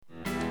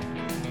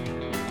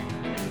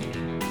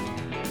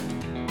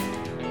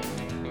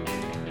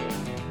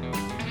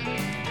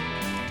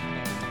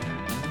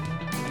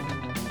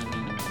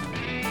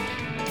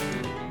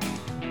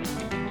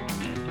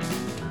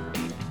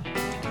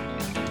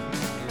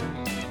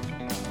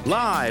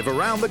Live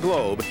around the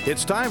globe,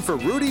 it's time for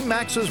Rudy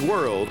Maxa's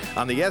World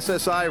on the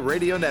SSI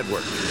Radio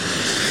Network.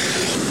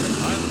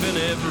 I've been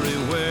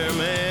everywhere,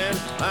 man.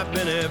 I've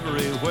been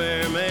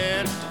everywhere,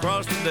 man.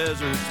 Across the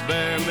deserts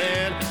bare,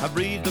 man. I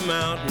breathe the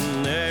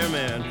mountain air,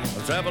 man.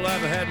 Of travel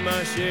I've had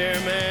my share,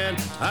 man.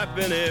 I've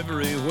been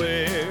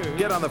everywhere.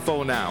 Get on the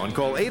phone now and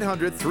call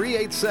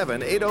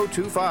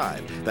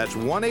 800-387-8025. That's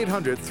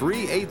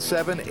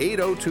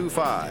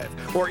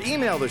 1-800-387-8025. Or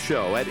email the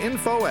show at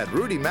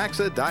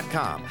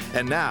info@rudymaxa.com.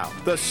 And now,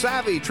 the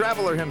savvy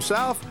traveler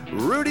himself,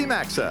 Rudy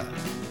Maxa.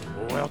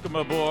 Welcome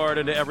aboard,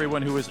 and to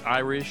everyone who is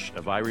Irish,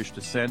 of Irish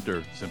descent,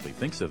 or simply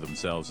thinks of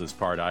themselves as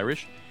part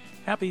Irish,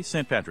 happy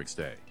St. Patrick's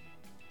Day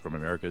from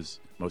America's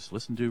most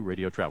listened to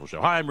radio travel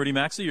show. Hi, I'm Rudy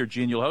Maxa, your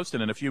genial host,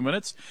 and in a few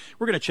minutes,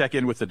 we're going to check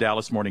in with the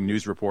Dallas Morning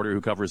News reporter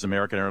who covers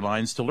American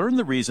Airlines to learn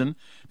the reason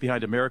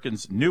behind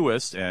American's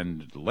newest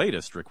and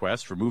latest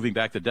request for moving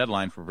back the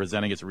deadline for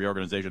presenting its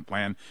reorganization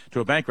plan to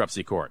a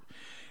bankruptcy court.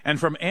 And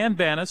from Ann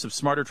Bannis of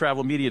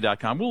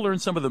SmarterTravelMedia.com, we'll learn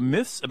some of the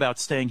myths about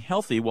staying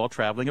healthy while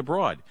traveling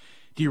abroad.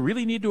 Do you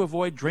really need to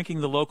avoid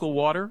drinking the local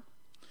water?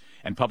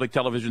 And public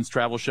television's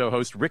travel show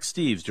host Rick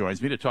Steves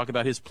joins me to talk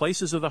about his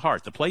places of the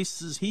heart, the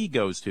places he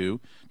goes to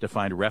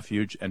find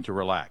refuge and to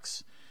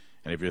relax.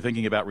 And if you're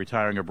thinking about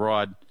retiring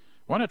abroad,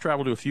 why not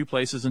travel to a few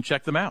places and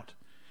check them out?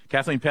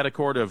 Kathleen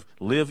Petticord of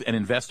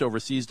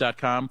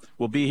liveandinvestoverseas.com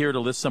will be here to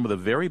list some of the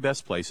very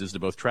best places to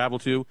both travel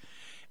to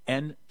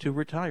and to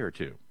retire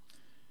to.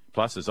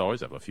 Plus, as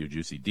always, I have a few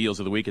juicy deals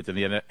of the week at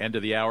the end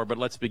of the hour, but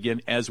let's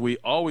begin, as we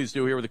always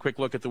do here, with a quick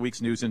look at the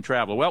week's news in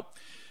travel. Well,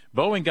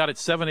 Boeing got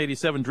its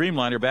 787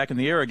 Dreamliner back in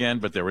the air again,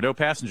 but there were no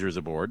passengers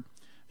aboard.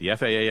 The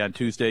FAA on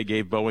Tuesday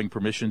gave Boeing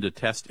permission to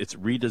test its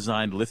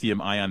redesigned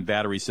lithium-ion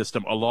battery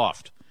system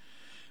aloft.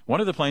 One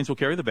of the planes will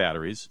carry the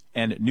batteries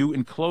and new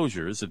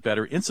enclosures that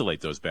better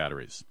insulate those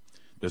batteries.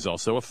 There's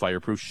also a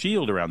fireproof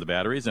shield around the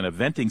batteries and a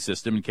venting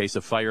system in case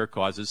a fire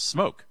causes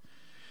smoke.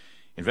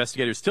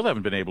 Investigators still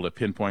haven't been able to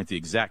pinpoint the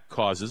exact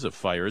causes of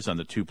fires on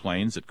the two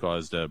planes that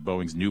caused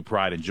Boeing's new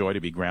Pride and Joy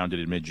to be grounded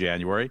in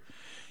mid-January.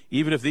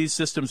 Even if these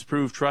systems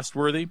prove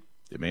trustworthy,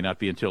 it may not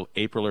be until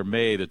April or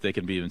May that they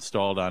can be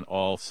installed on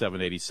all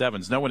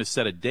 787s. No one has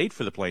set a date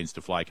for the planes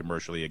to fly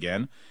commercially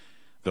again,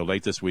 though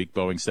late this week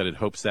Boeing said it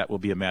hopes that will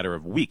be a matter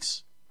of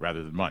weeks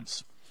rather than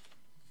months.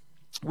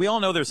 We all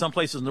know there are some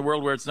places in the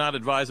world where it's not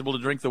advisable to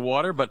drink the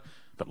water, but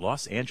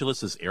Los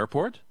Angeles'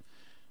 airport?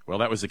 Well,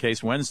 that was the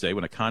case Wednesday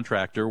when a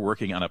contractor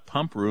working on a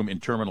pump room in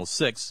Terminal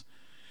 6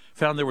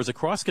 found there was a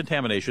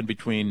cross-contamination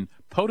between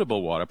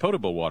potable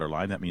water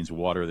line, that means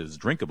water that is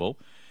drinkable,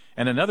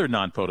 and another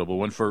non-potable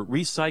one for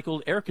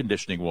recycled air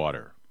conditioning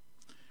water.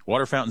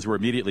 Water fountains were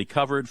immediately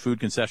covered, food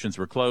concessions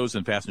were closed,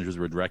 and passengers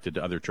were directed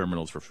to other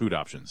terminals for food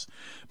options.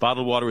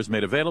 Bottled water was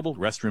made available,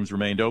 restrooms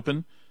remained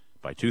open.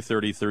 By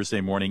 2:30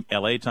 Thursday morning,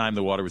 L.A. time,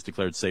 the water was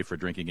declared safe for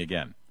drinking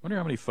again. I wonder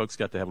how many folks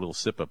got to have a little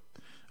sip of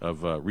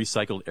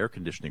recycled air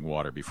conditioning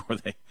water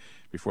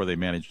before they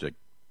managed to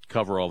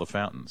cover all the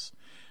fountains.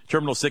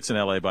 Terminal 6 in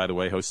L.A., by the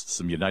way, hosts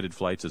some United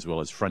flights as well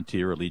as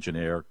Frontier, Allegiant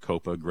Air,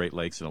 Copa, Great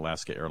Lakes, and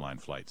Alaska Airline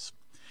flights.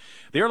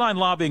 The airline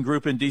lobbying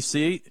group in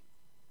D.C.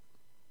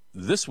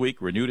 this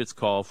week renewed its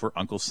call for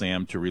Uncle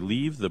Sam to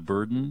relieve the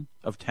burden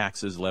of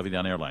taxes levied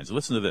on airlines.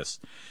 Listen to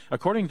this.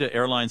 According to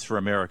Airlines for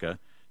America,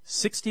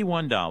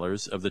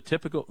 $61 of the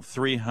typical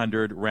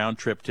 $300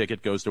 round-trip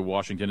ticket goes to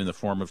Washington in the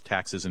form of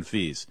taxes and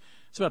fees.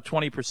 It's about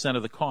 20%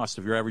 of the cost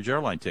of your average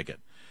airline ticket.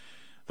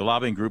 The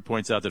lobbying group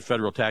points out that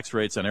federal tax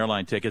rates on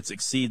airline tickets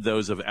exceed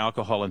those of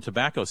alcohol and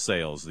tobacco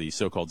sales, the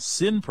so-called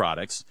sin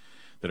products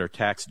that are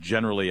taxed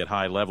generally at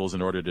high levels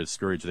in order to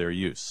discourage their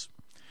use.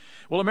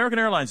 Well, American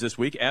Airlines this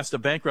week asked a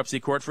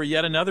bankruptcy court for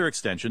yet another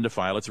extension to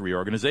file its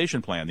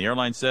reorganization plan. The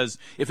airline says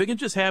if it can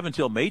just have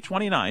until May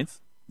 29th,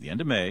 the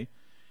end of May,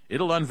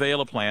 it'll unveil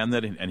a plan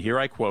that, and here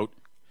I quote,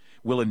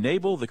 will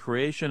enable the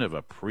creation of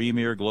a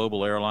premier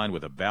global airline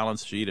with a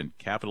balance sheet and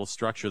capital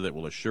structure that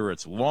will assure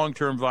its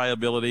long-term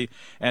viability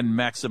and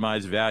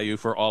maximize value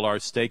for all our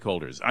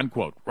stakeholders,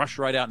 unquote. Rush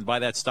right out and buy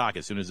that stock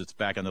as soon as it's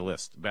back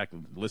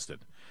listed.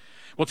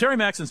 Well, Terry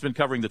Maxon's been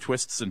covering the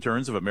twists and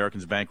turns of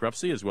American's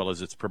bankruptcy as well as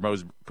its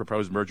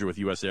proposed merger with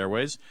U.S.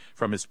 Airways.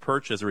 From his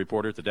perch as a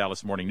reporter at the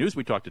Dallas Morning News,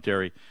 we talked to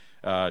Terry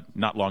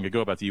not long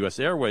ago about the U.S.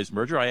 Airways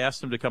merger. I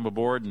asked him to come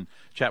aboard and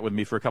chat with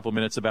me for a couple of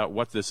minutes about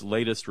what this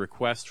latest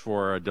request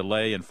for a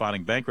delay in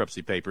filing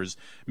bankruptcy papers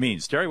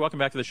means. Terry, welcome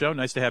back to the show.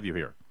 Nice to have you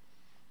here.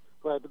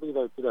 Glad to be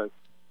there today.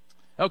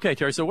 Okay,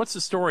 Terry, so what's the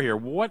story here?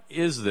 What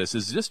is this?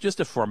 Is this just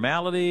a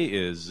formality?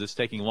 Is this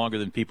taking longer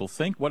than people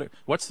think?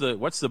 What's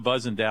the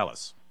buzz in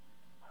Dallas?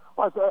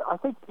 Well, I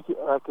think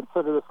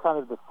consider this kind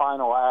of the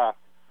final act.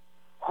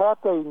 Had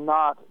they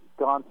not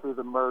gone through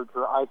the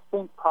merger, I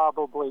think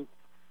probably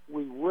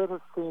we would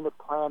have seen a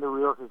plan of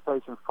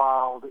reorganization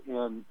filed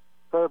in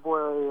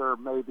February or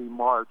maybe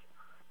March.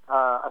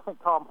 I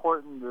think Tom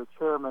Horton, the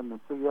chairman and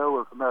CEO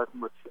of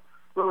American, was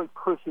really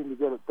pushing to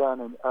get it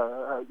done and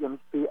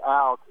be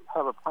out,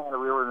 have a plan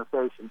of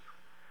reorganization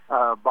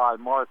by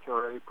March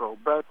or April.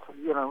 But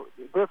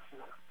this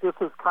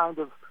is kind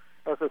of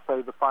as I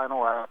say, the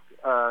final act.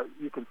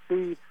 You can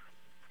see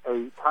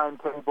a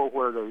timetable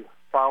where they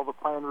file the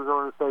plan of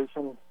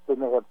reorganization. Then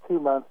they have 2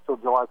 months till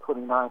July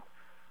 29th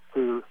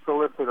to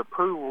solicit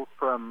approvals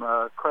from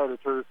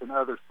creditors and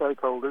other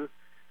stakeholders.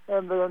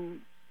 And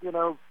then,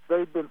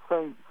 they've been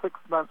saying 6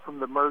 months from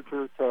the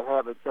merger to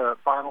have it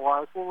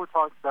finalized. Well, we're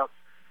talking about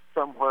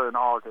somewhere in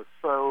August.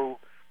 So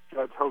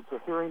judge holds a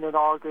hearing in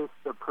August,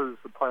 approves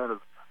the plan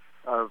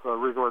of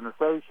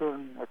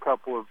reorganization. A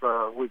couple of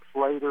weeks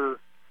later,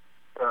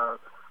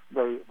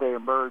 they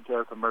emerge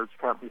as a merged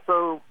company.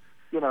 So,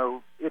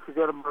 if you're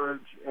going to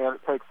merge and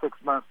it takes 6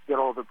 months to get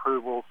all the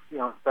approvals,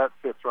 that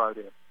fits right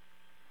in.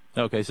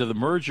 Okay, so the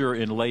merger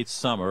in late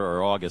summer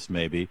or August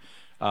maybe,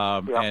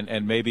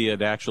 and maybe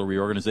an actual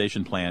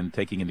reorganization plan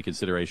taking into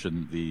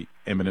consideration the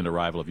imminent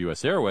arrival of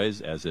U.S.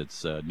 Airways as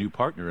its new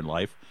partner in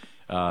life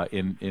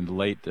in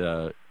late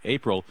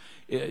April.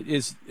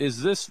 Is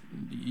this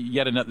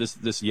yet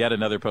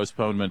another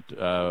postponement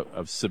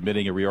of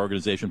submitting a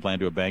reorganization plan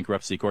to a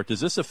bankruptcy court?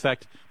 Does this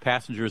affect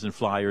passengers and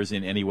flyers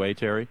in any way,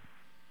 Terry?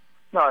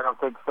 No, I don't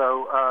think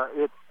so.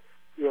 It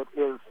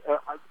is.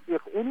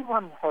 If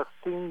anyone has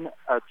seen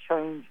a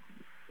change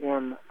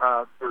in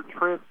their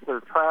trips,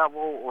 their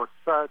travel, or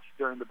such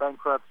during the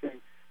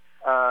bankruptcy,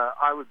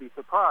 I would be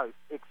surprised,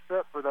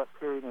 except for that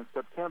period in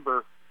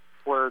September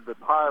where the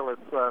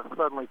pilots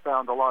suddenly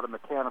found a lot of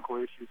mechanical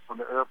issues from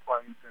the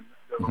airplanes and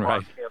there were a lot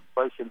of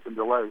cancellations and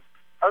delays.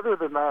 Other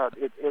than that,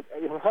 it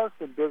has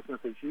been business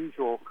as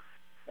usual,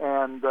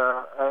 and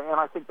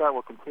I think that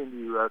will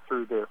continue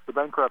through this. The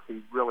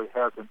bankruptcy really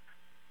hasn't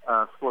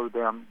slowed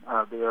down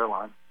the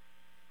airline.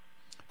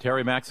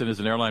 Terry Maxon is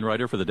an airline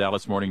writer for the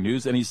Dallas Morning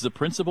News, and he's the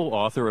principal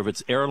author of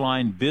its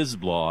Airline Biz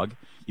blog.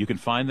 You can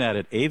find that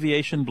at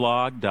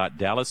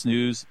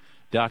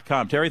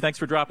aviationblog.dallasnews.com. Terry, thanks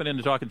for dropping in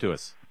and talking to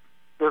us.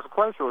 It was a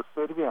pleasure. Let's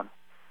do it again.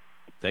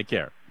 Take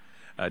care.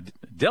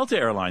 Delta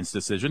Airlines'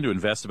 decision to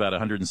invest about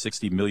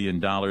 $160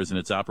 million in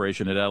its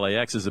operation at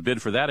LAX is a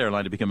bid for that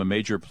airline to become a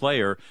major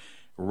player,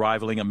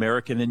 rivaling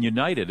American and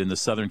United in the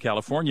Southern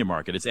California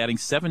market. It's adding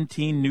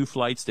 17 new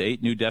flights to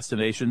 8 new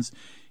destinations.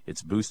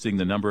 It's boosting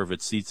the number of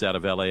its seats out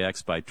of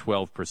LAX by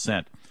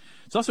 12%.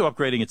 It's also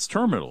upgrading its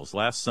terminals.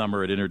 Last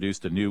summer, it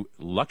introduced a new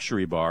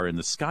luxury bar in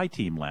the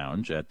SkyTeam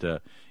Lounge at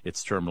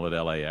its terminal at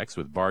LAX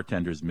with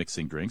bartenders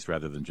mixing drinks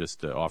rather than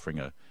just offering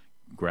a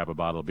grab a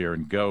bottle of beer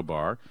and go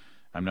bar.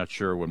 I'm not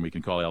sure when we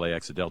can call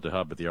LAX a Delta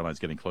hub, but the airline's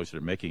getting closer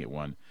to making it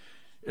one.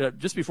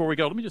 Just before we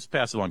go, let me just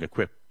pass along a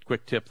quick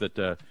tip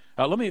that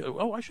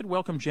I should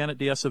welcome Janet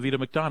Diaz-Savita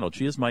McDonald.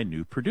 She is my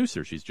new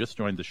producer. She's just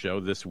joined the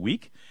show this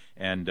week,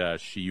 and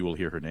you will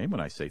hear her name when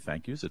I say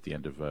thank yous at the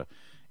end of the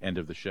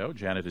show.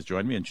 Janet has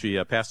joined me, and she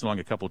passed along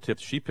a couple of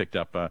tips she picked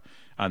up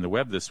on the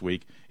web this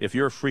week. If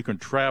you're a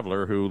frequent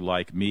traveler who,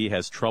 like me,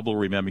 has trouble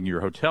remembering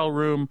your hotel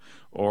room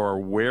or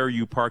where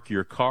you park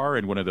your car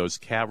in one of those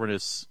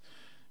cavernous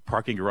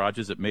parking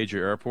garages at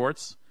major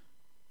airports,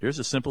 here's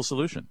a simple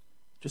solution.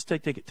 Just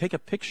take a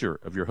picture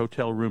of your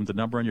hotel room, the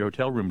number on your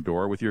hotel room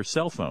door with your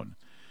cell phone.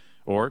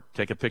 Or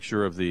take a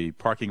picture of the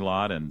parking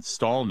lot and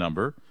stall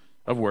number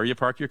of where you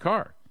park your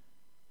car.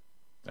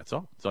 That's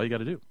all. That's all you got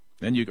to do.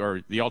 Then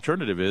the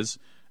alternative is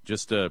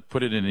just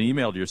put it in an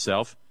email to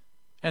yourself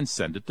and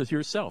send it to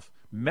yourself.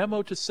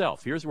 Memo to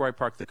self. Here's where I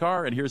parked the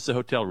car, and here's the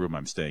hotel room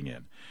I'm staying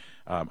in.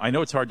 I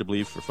know it's hard to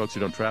believe for folks who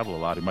don't travel a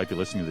lot who might be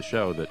listening to the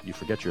show that you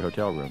forget your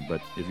hotel room. But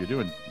if you're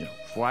doing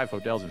 5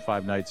 hotels in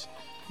 5 nights,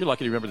 you're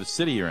lucky to remember the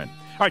city you're in.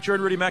 All right, you're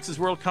in Rudy Max's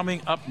World.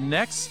 Coming up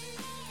next,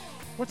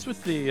 what's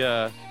with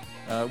the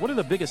what are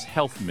the biggest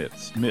health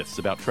myths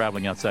about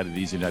traveling outside of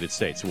these United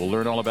States? We'll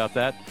learn all about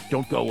that.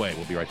 Don't go away.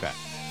 We'll be right back.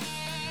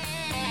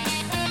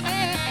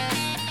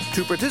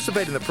 To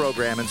participate in the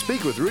program and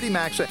speak with Rudy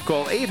Maxa,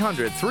 call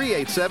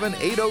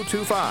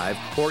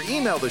 800-387-8025 or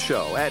email the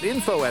show at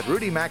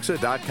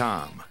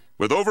info@rudymaxa.com.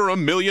 With over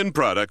 1 million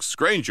products,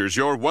 Grainger's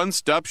your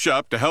one-stop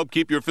shop to help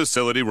keep your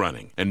facility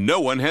running. And no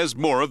one has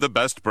more of the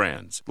best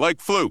brands.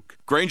 Like Fluke,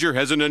 Grainger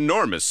has an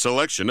enormous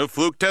selection of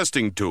Fluke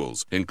testing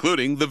tools,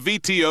 including the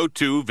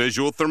VTO2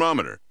 visual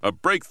thermometer, a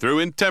breakthrough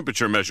in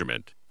temperature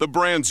measurement. The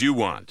brands you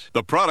want,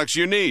 the products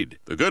you need,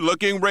 the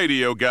good-looking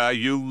radio guy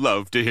you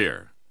love to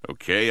hear.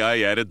 Okay,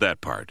 I added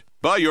that part.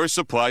 Buy your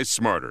supplies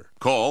smarter.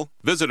 Call,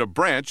 visit a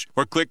branch,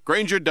 or click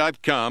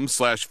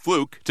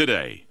Grainger.com/Fluke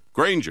today.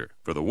 Grainger,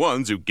 for the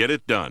ones who get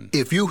it done.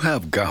 If you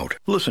have gout,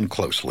 listen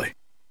closely.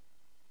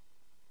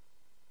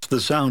 The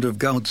sound of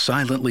gout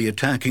silently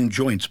attacking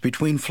joints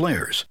between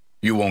flares.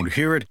 You won't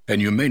hear it, and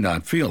you may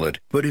not feel it,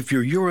 but if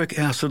your uric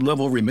acid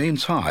level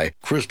remains high,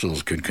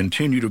 crystals can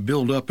continue to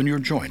build up in your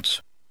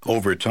joints.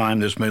 Over time,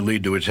 this may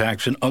lead to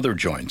attacks in other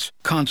joints,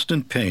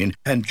 constant pain,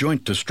 and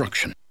joint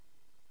destruction.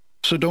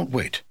 So don't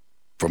wait.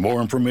 For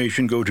more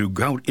information, go to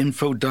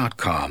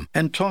goutinfo.com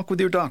and talk with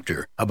your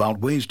doctor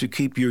about ways to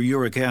keep your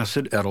uric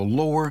acid at a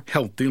lower,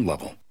 healthy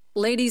level.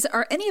 Ladies,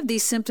 are any of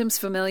these symptoms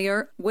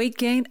familiar? Weight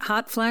gain,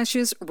 hot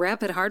flashes,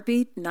 rapid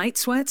heartbeat, night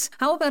sweats?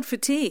 How about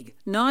fatigue,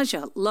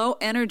 nausea, low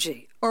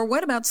energy? Or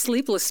what about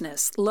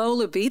sleeplessness, low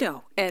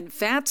libido, and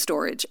fat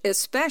storage,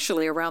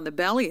 especially around the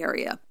belly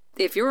area?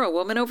 If you're a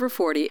woman over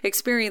 40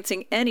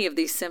 experiencing any of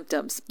these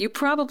symptoms, you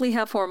probably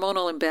have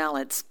hormonal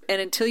imbalance.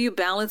 And until you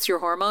balance your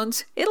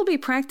hormones, it'll be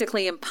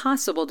practically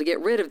impossible to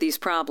get rid of these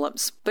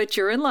problems. But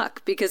you're in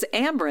luck because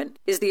Amberen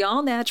is the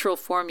all-natural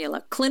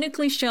formula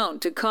clinically shown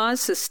to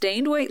cause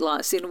sustained weight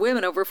loss in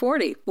women over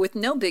 40 with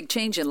no big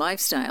change in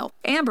lifestyle.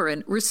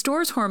 Amberen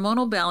restores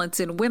hormonal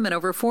balance in women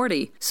over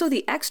 40, so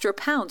the extra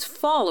pounds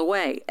fall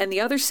away and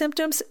the other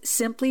symptoms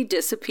simply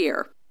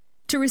disappear.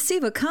 To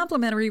receive a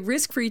complimentary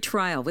risk-free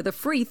trial with a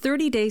free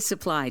 30-day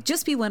supply,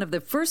 just be one of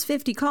the first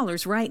 50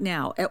 callers right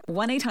now at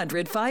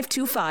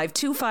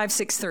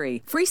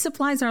 1-800-525-2563. Free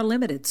supplies are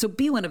limited, so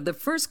be one of the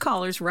first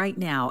callers right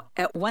now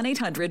at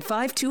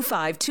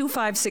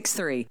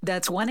 1-800-525-2563.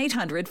 That's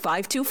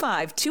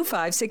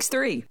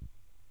 1-800-525-2563.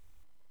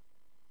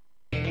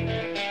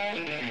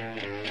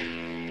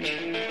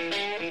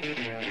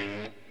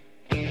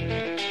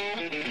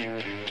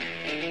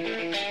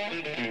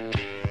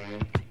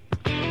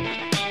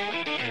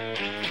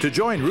 To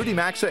join Rudy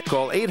Maxa,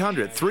 call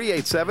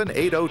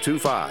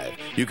 800-387-8025.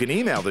 You can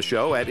email the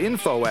show at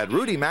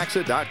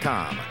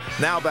info@rudymaxa.com.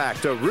 Now back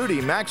to Rudy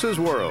Maxa's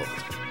World.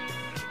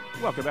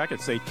 Welcome back.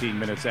 It's 18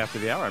 minutes after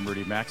the hour. I'm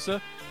Rudy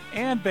Maxa.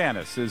 Ann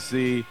Bannis is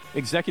the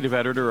executive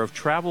editor of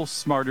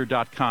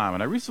TravelSmarter.com.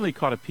 And I recently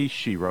caught a piece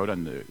she wrote,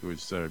 it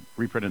was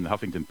reprinted in the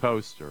Huffington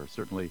Post, or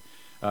certainly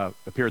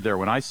appeared there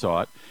when I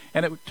saw it.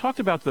 And it talked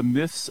about the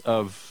myths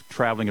of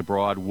traveling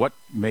abroad, what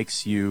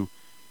makes you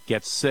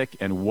get sick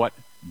and what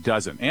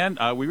doesn't. And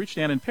we reached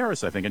Ann in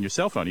Paris, I think, on your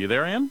cell phone. Are you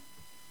there, Ann?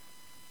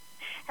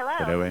 Hello.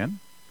 Hello, Ann.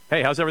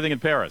 Hey, how's everything in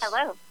Paris?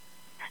 Hello.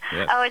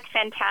 Yes. Oh, it's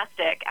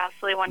fantastic.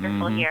 Absolutely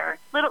wonderful here.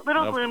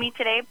 Little gloomy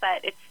today,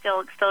 but it's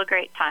still a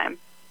great time.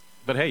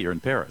 But hey, you're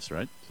in Paris,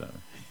 right? So.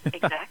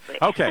 Exactly.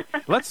 Okay,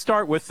 let's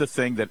start with the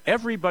thing that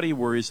everybody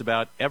worries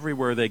about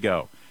everywhere they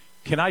go.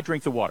 Can I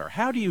drink the water?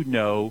 How do you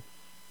know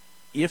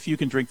if you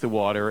can drink the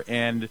water?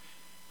 And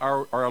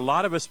are a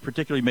lot of us,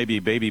 particularly maybe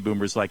baby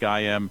boomers like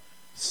I am,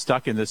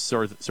 stuck in this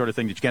sort of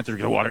thing that you can't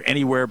drink the water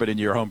anywhere but in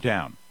your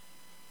hometown?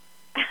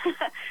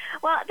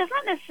 Well, that's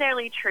not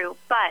necessarily true,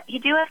 but you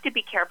do have to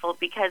be careful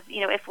because,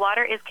 if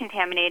water is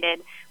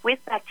contaminated with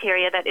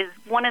bacteria, that is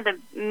one of the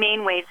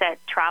main ways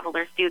that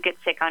travelers do get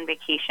sick on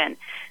vacation.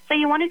 So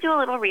you want to do a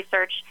little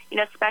research,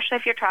 especially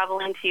if you're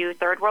traveling to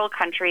third world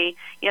country,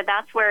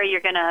 that's where you're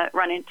going to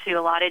run into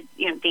a lot of,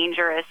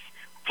 dangerous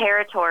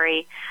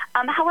territory.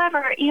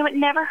 However, it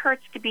never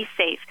hurts to be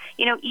safe.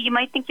 You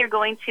might think you're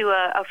going to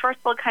a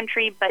first world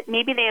country, but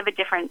maybe they have a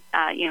different,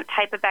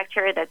 type of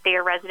bacteria that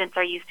their residents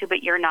are used to,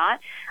 but you're not.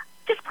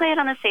 Just play it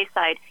on the safe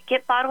side.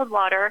 Get bottled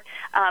water.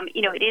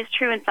 It is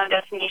true in some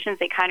destinations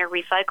they kind of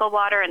recycle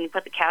water and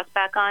put the caps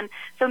back on.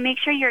 So make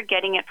sure you're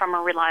getting it from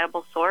a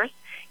reliable source.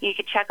 You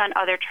could check on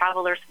other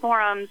travelers'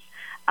 forums,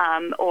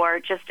 or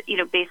just,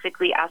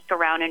 basically ask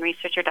around and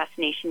research your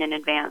destination in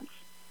advance.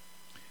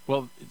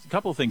 Well, a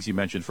couple of things you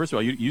mentioned. First of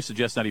all, you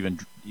suggest not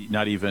even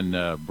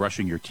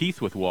brushing your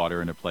teeth with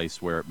water in a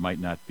place where it might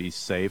not be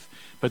safe.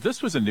 But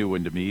this was a new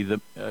one to me.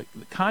 The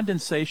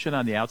condensation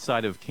on the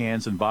outside of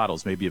cans and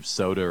bottles, maybe of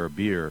soda or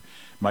beer,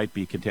 might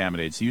be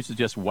contaminated. So you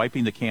suggest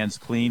wiping the cans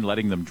clean,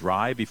 letting them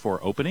dry before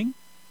opening?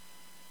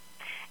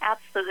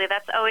 Absolutely.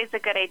 That's always a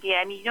good idea.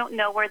 I mean, you don't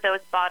know where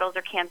those bottles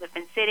or cans have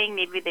been sitting.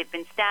 Maybe they've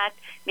been stacked.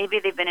 Maybe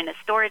they've been in a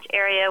storage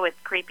area with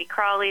creepy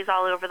crawlies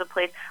all over the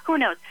place. Who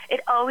knows? It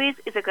always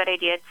is a good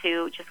idea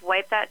to just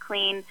wipe that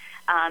clean,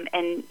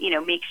 and,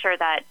 make sure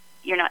that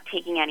you're not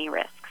taking any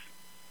risks.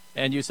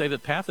 And you say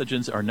that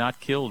pathogens are not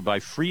killed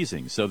by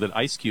freezing, so that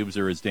ice cubes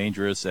are as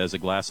dangerous as a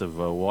glass of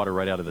water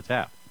right out of the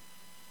tap.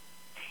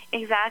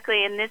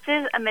 Exactly, and this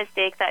is a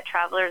mistake that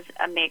travelers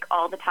make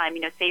all the time.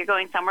 Say you're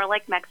going somewhere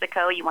like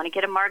Mexico, you want to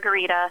get a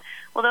margarita.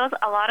 Well,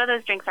 a lot of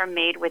those drinks are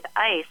made with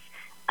ice.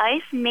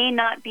 Ice may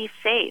not be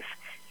safe,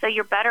 so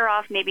you're better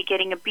off maybe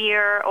getting a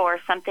beer or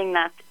something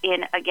that's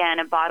in, again,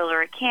 a bottle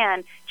or a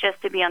can, just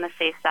to be on the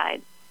safe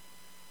side.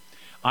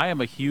 I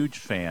am a huge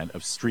fan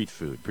of street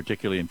food,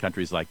 particularly in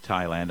countries like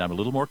Thailand. I'm a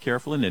little more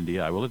careful in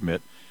India, I will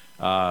admit.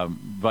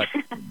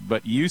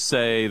 But you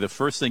say the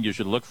first thing you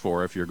should look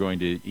for if you're going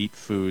to eat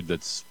food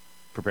that's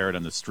prepared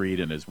on the street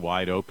and is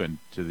wide open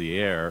to the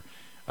air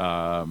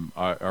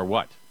are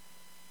what?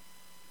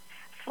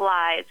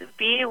 Flies.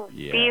 Be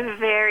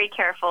very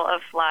careful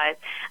of flies.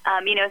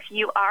 If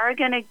you are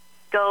going to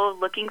go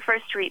looking for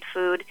street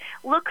food,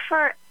 look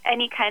for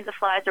any kinds of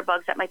flies or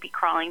bugs that might be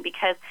crawling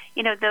because,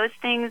 those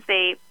things,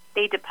 they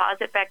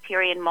deposit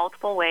bacteria in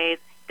multiple ways.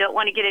 Don't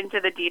want to get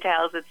into the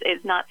details.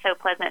 It's not so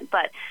pleasant.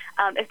 But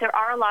if there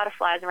are a lot of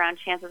flies around,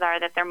 chances are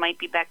that there might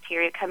be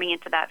bacteria coming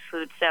into that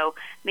food. So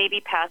maybe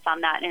pass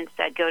on that and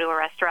instead go to a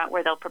restaurant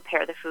where they'll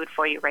prepare the food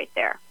for you right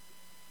there.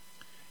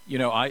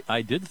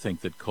 I did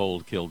think that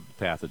cold killed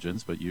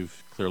pathogens, but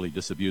you've clearly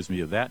disabused me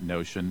of that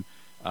notion.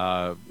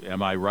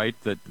 Am I right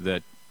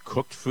that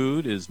cooked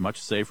food is much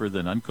safer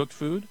than uncooked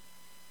food?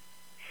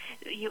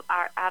 You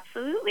are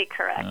absolutely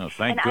correct. Oh,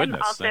 thank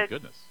goodness. Thank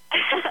goodness.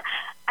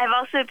 I've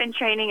also been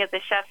training as a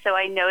chef, so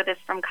I know this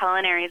from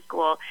culinary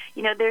school.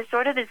 There's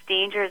sort of this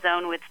danger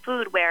zone with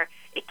food where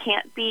It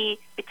can't be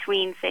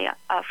between, say,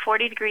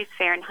 40 degrees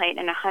Fahrenheit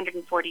and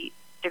 140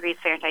 degrees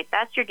Fahrenheit.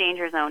 That's your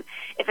danger zone.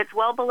 If it's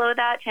well below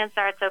that, chances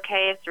are it's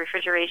okay. If it's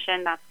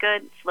refrigeration, that's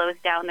good. It slows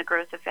down the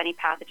growth of any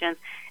pathogens.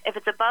 If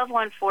it's above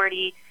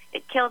 140,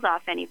 it kills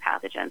off any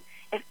pathogens.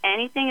 If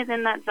anything is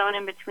in that zone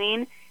in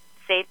between,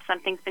 say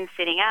something's been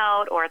sitting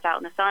out or it's out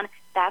in the sun,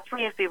 that's where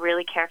you have to be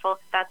really careful.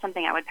 That's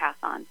something I would pass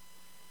on.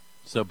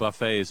 So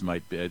buffets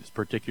might be,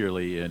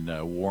 particularly in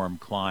warm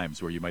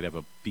climes where you might have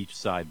a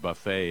beachside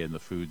buffet and the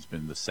food's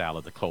been the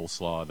salad, the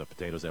coleslaw, the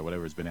potatoes,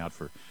 whatever has been out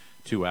for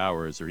 2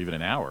 hours or even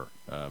an hour,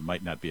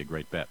 might not be a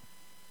great bet.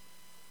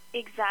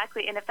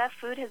 Exactly. And if that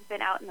food has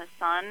been out in the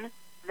sun,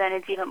 then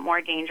it's even more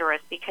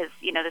dangerous because,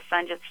 the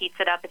sun just heats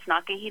it up. It's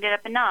not going to heat it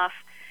up enough,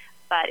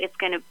 but it's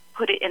going to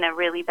put it in a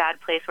really bad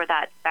place where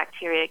that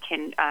bacteria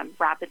can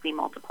rapidly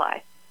multiply.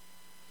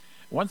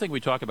 One thing we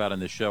talk about on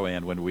this show,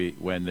 Ann,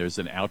 when there's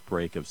an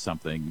outbreak of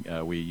something,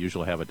 we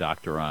usually have a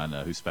doctor on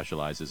who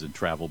specializes in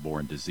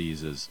travel-borne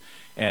diseases,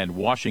 and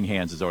washing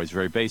hands is always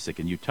very basic,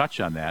 and you touch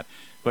on that,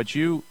 but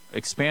you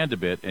expand a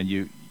bit, and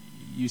you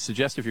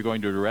suggest if you're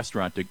going to a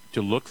restaurant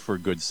to look for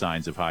good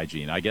signs of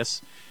hygiene. I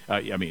guess,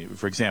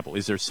 for example,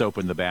 is there soap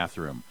in the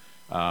bathroom?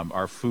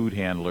 Are food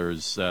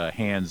handlers'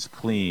 hands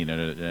clean,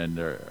 and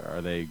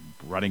are they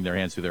running their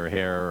hands through their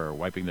hair or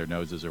wiping their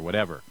noses or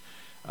whatever?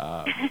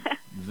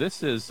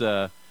 This is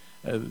a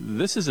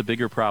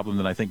bigger problem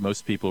than I think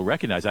most people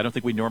recognize. I don't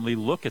think we normally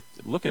look at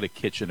a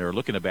kitchen or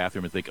look in a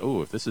bathroom and think,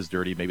 oh, if this is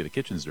dirty, maybe the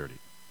kitchen's dirty.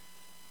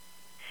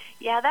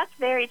 Yeah, that's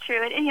very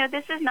true. And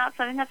this is not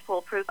something that's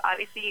foolproof.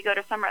 Obviously, you go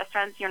to some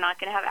restaurants, you're not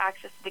going to have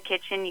access to the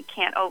kitchen. You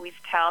can't always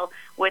tell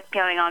what's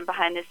going on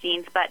behind the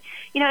scenes. But,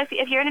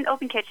 if you're in an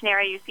open kitchen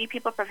area, you see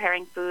people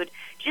preparing food,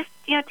 just,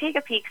 take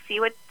a peek,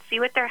 see what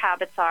their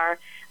habits are.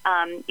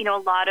 A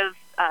lot of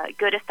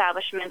good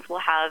establishments will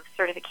have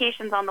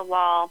certifications on the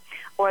wall,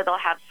 or they'll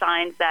have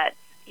signs that,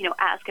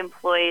 ask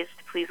employees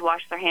to please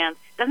wash their hands.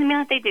 Doesn't mean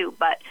that they do,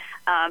 but,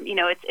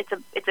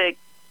 it's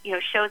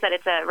shows that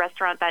it's a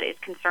restaurant that is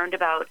concerned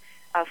about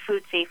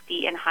food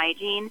safety and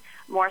hygiene,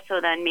 more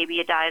so than maybe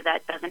a dive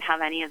that doesn't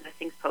have any of the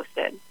things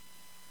posted.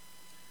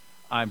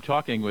 I'm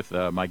talking with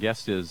my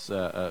guest is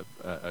a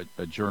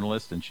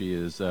journalist, and she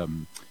is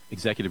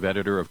executive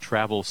editor of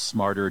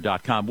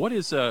TravelSmarter.com. What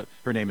is her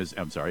name? Is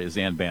Ann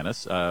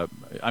Banas.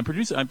 I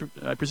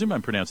presume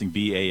I'm pronouncing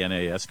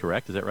Banas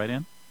correct? Is that right,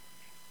 Ann?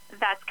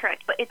 That's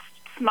correct, but it's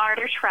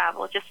Smarter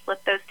Travel. Just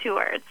flip those two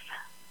words.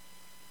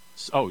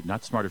 Oh,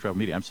 not Smarter Travel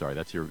Media. I'm sorry,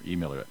 that's your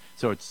email address.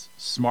 So it's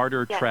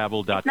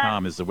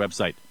smartertravel.com is the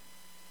website.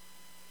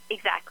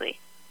 Exactly.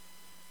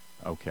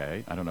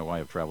 Okay. I don't know why I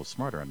have Travel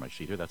Smarter on my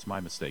sheet here. That's my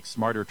mistake.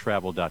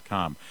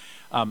 Smartertravel.com.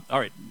 All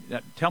right.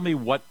 Now, tell me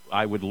what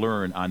I would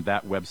learn on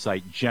that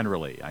website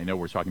generally. I know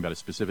we're talking about a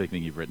specific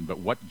thing you've written, but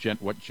what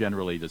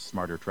generally does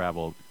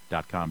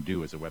smartertravel.com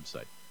do as a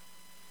website?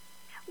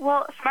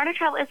 Well, Smarter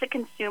Travel is a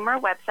consumer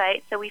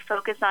website, so we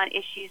focus on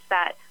issues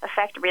that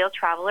affect real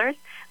travelers.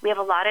 We have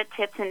a lot of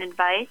tips and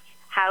advice,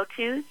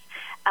 how-tos,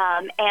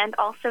 and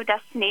also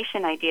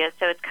destination ideas.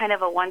 So it's kind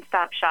of a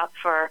one-stop shop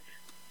for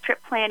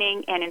trip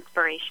planning and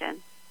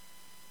inspiration.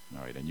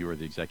 All right, and you are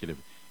the executive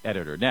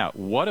editor. Now,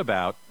 what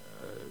about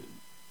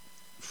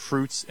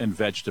fruits and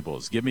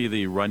vegetables? Give me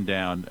the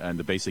rundown and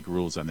the basic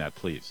rules on that,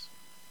 please.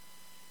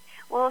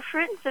 Well,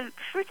 fruits and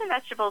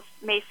vegetables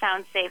may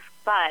sound safe,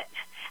 but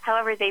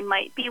however, they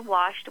might be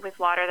washed with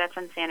water that's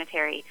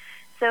unsanitary.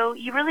 So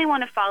you really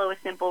want to follow a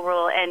simple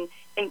rule.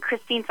 And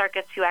Christine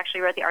Sarkis, who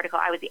actually wrote the article,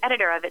 I was the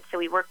editor of it, so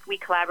we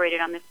collaborated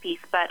on this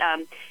piece. But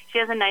she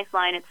has a nice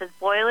line. It says,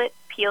 boil it,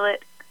 peel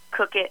it,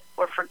 cook it,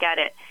 or forget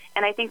it.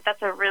 And I think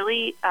that's a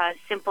really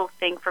simple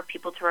thing for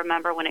people to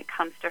remember when it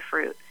comes to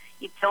fruit.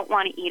 You don't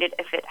want to eat it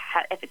if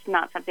it's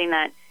not something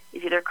that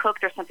is either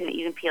cooked or something that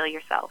you can peel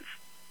yourself.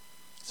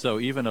 So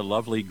even a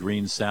lovely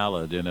green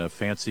salad in a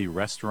fancy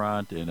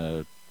restaurant, in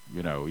a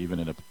even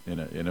in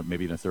a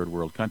maybe in a third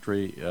world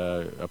country,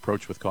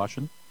 approach with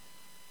caution?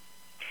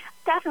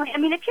 Definitely. I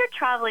mean, if you're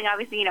traveling,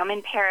 obviously, I'm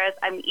in Paris.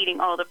 I'm eating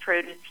all the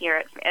produce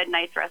here at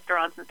nice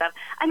restaurants and stuff.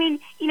 I mean,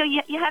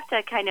 you have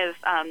to kind of,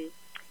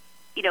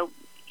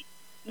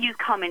 use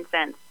common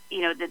sense.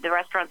 The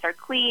restaurants are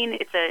clean.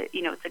 It's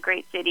a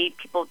great city.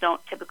 People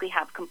don't typically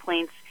have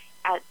complaints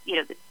at,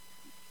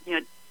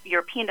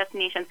 European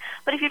destinations.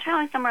 But if you're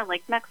traveling somewhere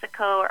like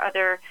Mexico or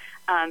other,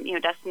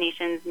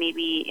 destinations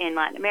maybe in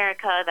Latin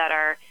America that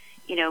are,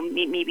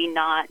 maybe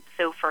not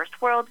so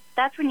first world,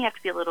 that's when you have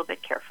to be a little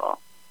bit careful. All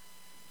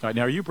right.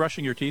 Now, are you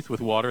brushing your teeth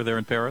with water there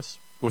in Paris?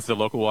 With the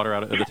local water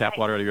out of the tap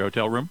water out of your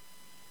hotel room?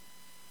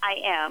 I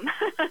am.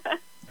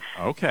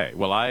 Okay.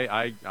 Well,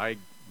 I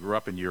grew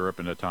up in Europe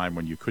in a time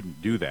when you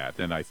couldn't do that,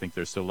 and I think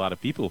there's still a lot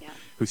of people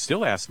who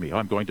still ask me,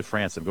 I'm going to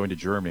France, I'm going to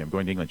Germany, I'm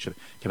going to England,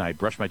 can I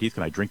brush my teeth,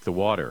 can I drink the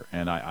water?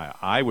 And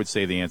I would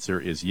say the answer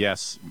is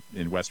yes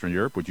in Western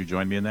Europe. Would you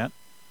join me in that?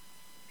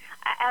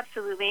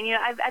 Absolutely.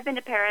 And, I've been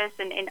to Paris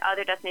and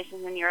other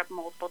destinations in Europe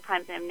multiple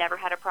times and I've never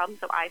had a problem,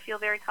 so I feel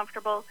very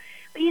comfortable.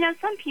 But,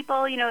 some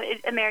people,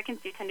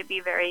 Americans do tend to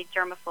be very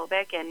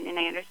germophobic, and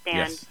I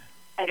understand. Yes.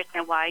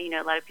 understand why,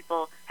 a lot of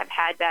people have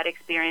had bad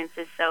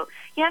experiences. So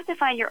you have to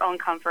find your own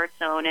comfort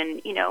zone.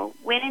 And,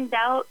 when in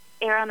doubt,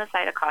 err on the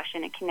side of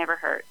caution. It can never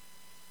hurt.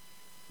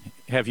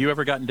 Have you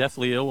ever gotten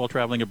deathly ill while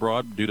traveling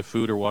abroad due to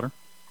food or water?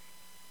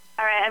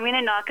 All right, I'm going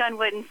to knock on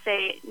wood and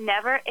say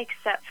never,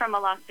 except from a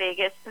Las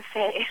Vegas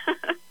buffet.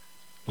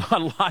 A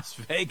Las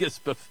Vegas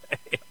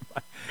buffet.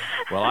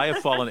 Well, I have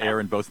fallen ill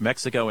in both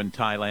Mexico and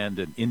Thailand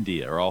and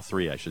India, or all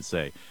three, I should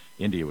say.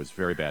 India was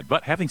very bad.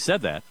 But having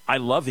said that, I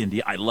love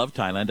India, I love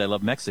Thailand, I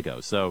love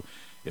Mexico. So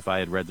if I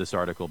had read this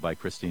article by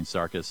Christine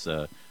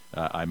Sarkis,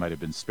 I might have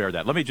been spared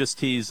that. Let me just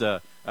tease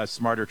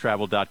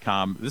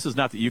smartertravel.com. This is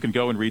not that you can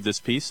go and read this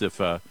piece if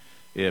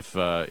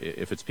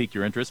it's piqued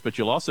your interest, but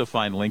you'll also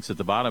find links at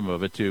the bottom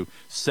of it to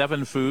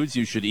 7 foods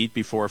you should eat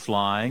before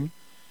flying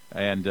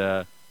and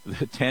the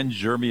 10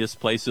 germiest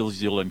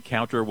places you'll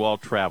encounter while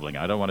traveling.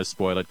 I don't want to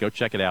spoil it. Go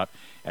check it out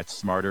at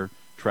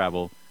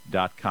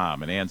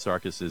smartertravel.com. And Ann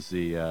Sarkis is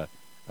the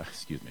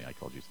excuse me, I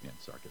called you Ann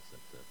Sarkis.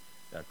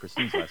 That's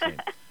Christine's last name.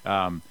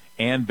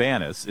 Ann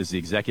Banas is the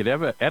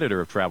executive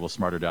editor of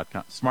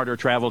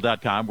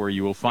smartertravel.com, where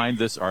you will find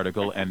this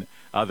article and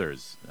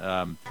others.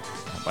 I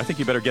think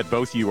you better get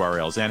both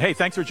URLs. And hey,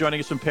 thanks for joining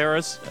us from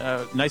Paris.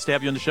 Nice to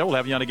have you on the show. We'll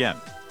have you on again.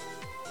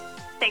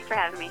 Thanks for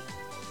having me.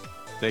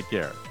 Take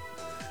care.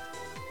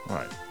 All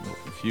right, I'm a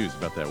little confused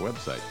about that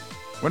website.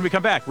 When we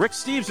come back, Rick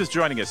Steves is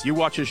joining us. You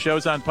watch his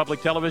shows on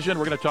public television.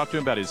 We're going to talk to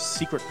him about his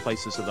secret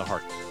places of the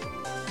heart.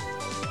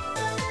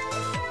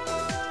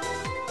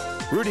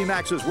 Rudy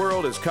Maxa's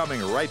World is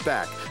coming right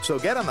back, so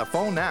get on the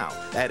phone now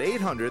at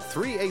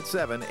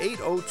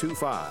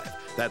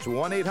 800-387-8025. That's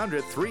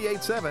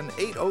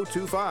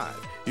 1-800-387-8025.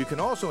 You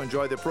can also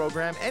enjoy the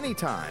program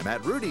anytime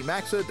at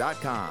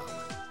rudymaxa.com.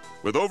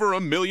 With over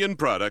 1 million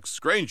products,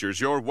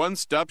 Grainger's your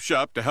one-stop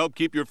shop to help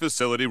keep your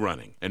facility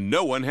running. And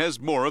no one has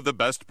more of the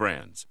best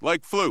brands,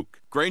 like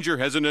Fluke. Grainger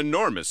has an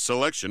enormous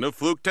selection of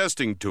Fluke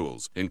testing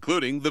tools,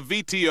 including the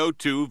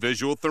VTO2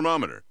 visual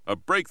thermometer, a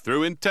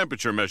breakthrough in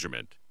temperature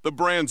measurement. The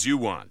brands you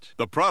want,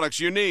 the products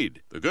you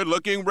need, the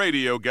good-looking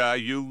radio guy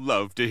you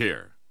love to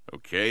hear.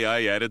 Okay,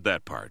 I added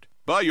that part.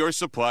 Buy your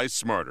supplies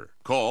smarter.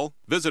 Call,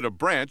 visit a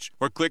branch,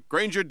 or click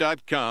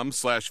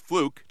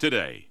Grainger.com/Fluke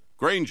today.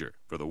 Grainger,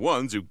 for the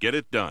ones who get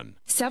it done.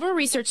 Several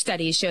research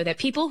studies show that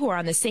people who are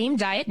on the same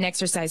diet and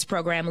exercise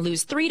program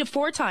lose 3 to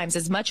 4 times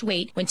as much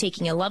weight when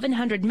taking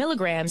 1,100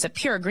 milligrams of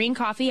pure green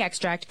coffee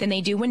extract than they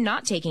do when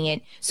not taking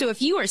it. So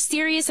if you are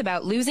serious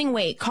about losing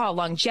weight, call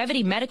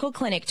Longevity Medical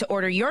Clinic to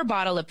order your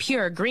bottle of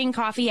pure green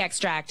coffee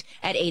extract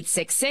at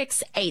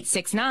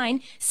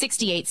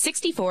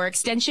 866-869-6864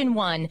 extension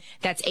 1.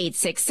 That's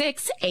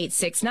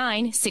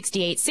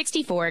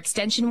 866-869-6864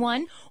 extension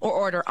 1, or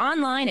order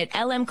online at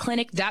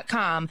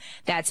lmclinic.com.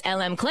 That's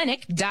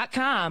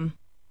lmclinic.com.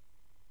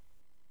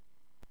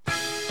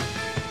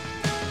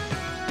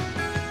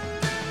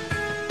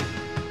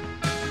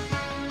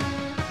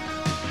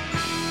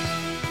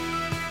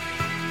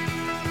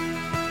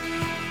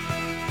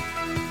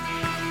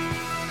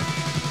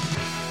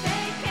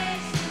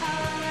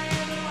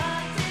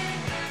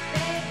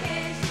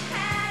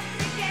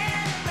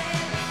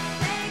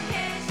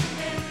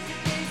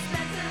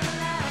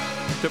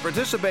 To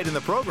participate in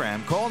the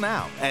program, call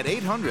now at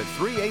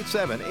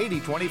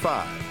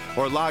 800-387-8025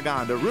 or log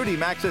on to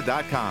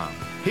rudymaxa.com.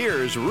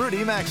 Here's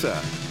Rudy Maxa.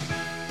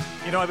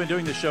 You know, I've been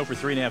doing this show for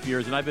 3.5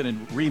 years, and I've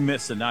been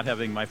remiss in not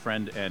having my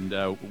friend and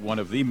one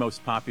of the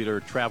most popular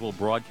travel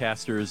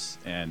broadcasters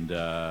and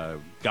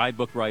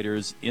guidebook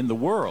writers in the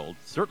world,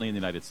 certainly in the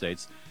United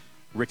States,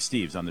 Rick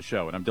Steves, on the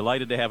show. And I'm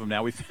delighted to have him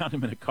now. We found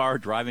him in a car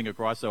driving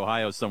across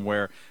Ohio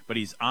somewhere, but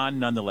he's on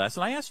nonetheless.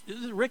 And I asked,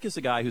 Rick is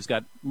a guy who's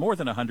got more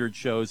than 100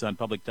 shows on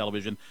public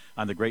television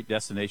on the great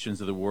destinations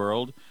of the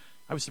world.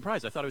 I was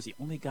surprised. I thought I was the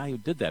only guy who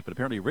did that, but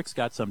apparently Rick's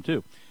got some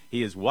too.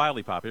 He is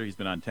wildly popular. He's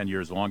been on 10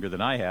 years longer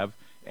than I have,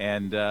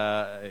 and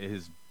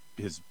his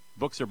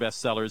books are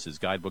bestsellers, his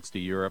guidebooks to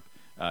Europe.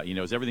 He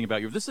knows everything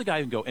about Europe. This is a guy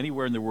who can go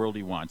anywhere in the world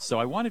he wants. So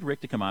I wanted Rick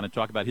to come on and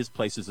talk about his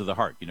places of the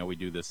heart. You know, we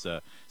do this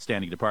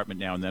standing department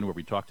now and then where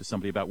we talk to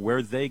somebody about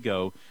where they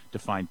go to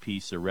find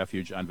peace or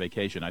refuge on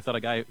vacation. I thought a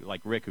guy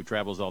like Rick, who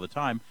travels all the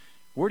time,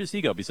 where does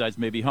he go besides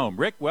maybe home?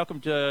 Rick, welcome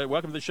to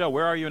the show.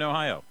 Where are you in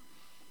Ohio?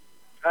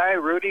 Hi,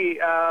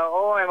 Rudy.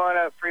 I'm on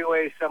a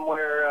freeway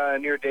somewhere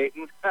near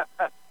Dayton.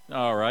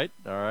 All right.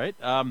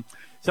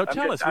 So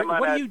tell us,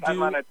 what do you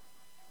do?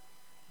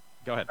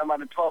 Go ahead. I'm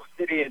on a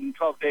 12-city and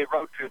 12-day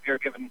road trip here,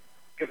 giving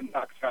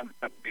talks around the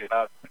country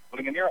about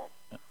living in Europe.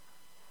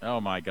 Oh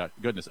my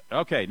goodness.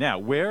 Okay, now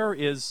where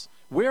is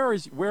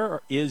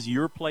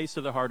your place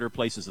of the heart or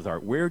places of the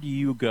heart? Where do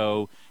you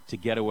go to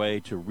get away,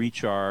 to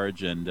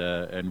recharge and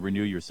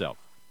renew yourself?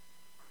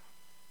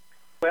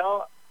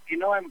 Well, you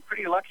know, I'm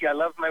pretty lucky. I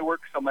love my work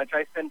so much.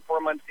 I spend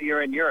 4 months a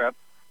year in Europe,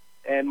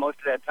 and most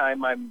of that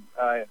time I'm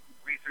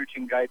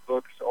researching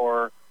guidebooks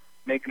or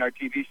making our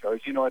TV shows.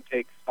 You know, it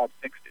takes about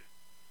 6 to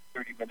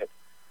 30-minute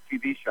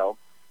TV show.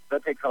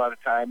 That takes a lot of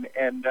time,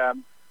 and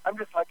I'm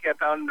just lucky I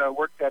found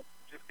work that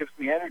just gives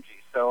me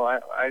energy. So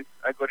I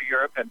go to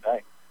Europe and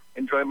I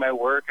enjoy my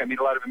work. I meet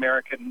a lot of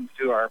Americans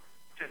who are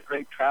just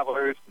great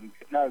travelers and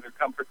getting out of their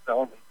comfort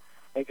zone and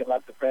making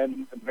lots of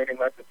friends and learning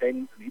lots of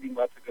things and eating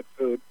lots of good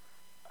food.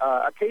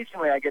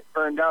 Occasionally I get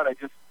burned out. I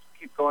just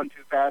keep going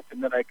too fast,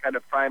 and then I kind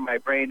of fry my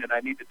brain, and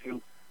I need to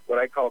do what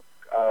I call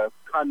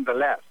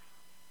convalesce.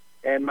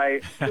 And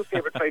my two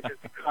favorite places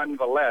to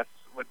convalesce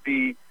would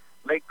be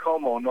Lake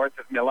Como, north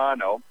of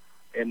Milano,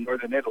 in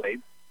northern Italy,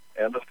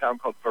 a little town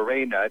called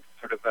Varenna. It's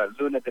sort of a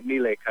Luna de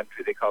Mille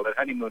country, they call it,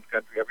 honeymoon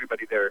country.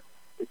 Everybody there,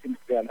 it seems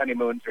to be on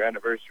honeymoons or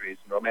anniversaries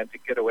and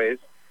romantic getaways.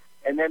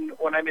 And then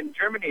when I'm in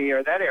Germany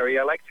or that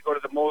area, I like to go to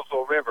the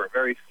Mosel River,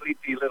 very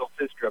sleepy little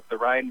sister of the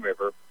Rhine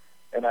River,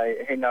 and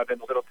I hang out in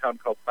a little town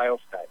called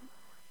Beilstein.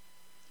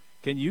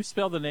 Can you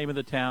spell the name of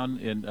the town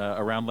in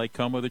around Lake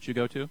Como that you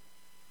go to?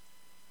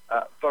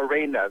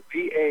 Varenna,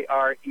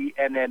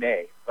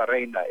 Varenna,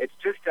 Varenna. It's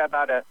just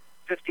about a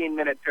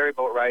 15-minute ferry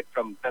boat ride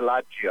from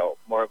Bellagio,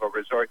 more of a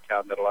resort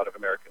town that a lot of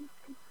Americans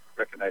can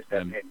recognize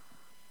that name.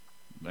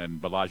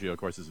 And Bellagio, of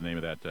course, is the name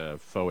of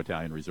that faux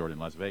Italian resort in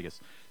Las Vegas.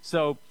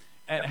 So,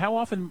 and how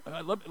often?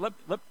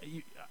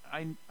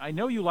 I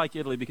know you like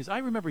Italy because I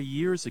remember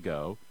years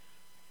ago,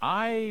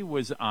 I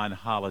was on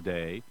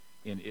holiday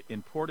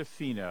in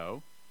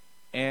Portofino,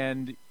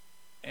 and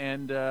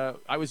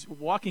I was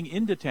walking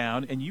into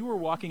town, and you were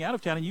walking out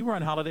of town, and you were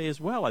on holiday as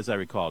well, as I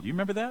recall. Do you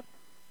remember that?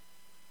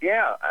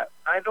 Yeah,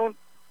 I don't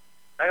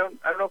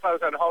know if I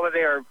was on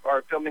holiday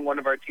or filming one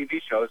of our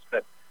TV shows,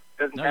 but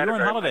doesn't matter. No, you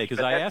were on holiday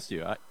because I asked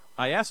you.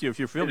 I asked you if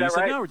you're filming. You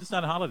said, no, we're just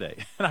on holiday.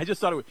 And I just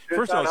thought,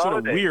 first of all, it's sort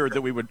of weird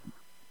that we would...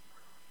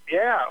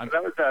 Yeah,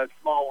 that was a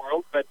small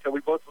world, but we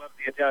both love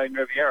the Italian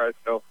Riviera,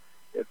 so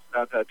it's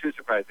not too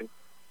surprising.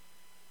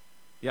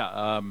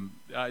 Yeah,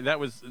 that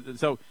was...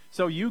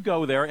 So you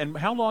go there, and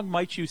how long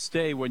might you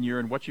stay when you're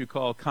in what you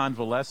call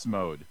convalesce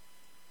mode?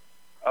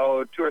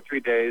 Oh, 2 or 3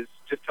 days,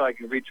 just till I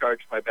can recharge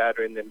my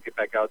battery and then get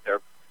back out there.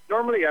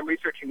 Normally, I'm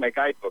researching my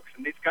guidebooks,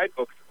 and these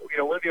guidebooks,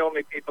 we're the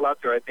only people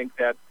out there, I think,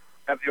 that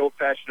have the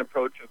old-fashioned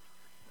approach of,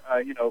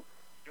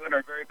 doing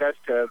our very best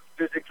to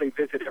physically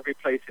visit every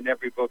place in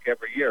every book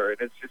every year. And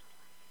it's just,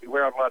 we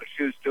wear out a lot of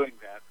shoes doing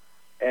that.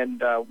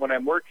 And when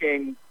I'm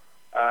working,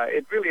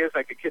 it really is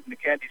like a kid in a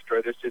candy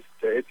store. There's just,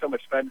 it's so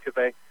much fun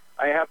because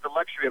I have the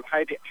luxury of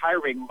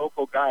hiring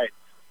local guides.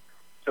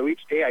 So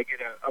each day I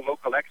get a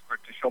local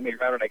expert to show me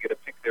around, and I get to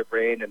pick their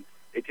brain, and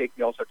they take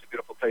me all sorts of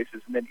beautiful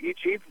places. And then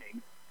each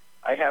evening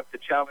I have the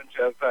challenge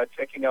of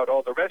checking out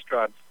all the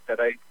restaurants that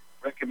I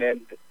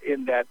recommend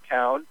in that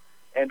town,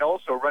 and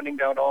also running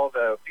down all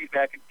the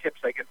feedback and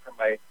tips I get from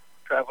my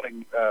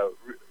traveling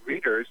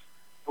readers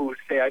who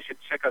say I should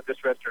check out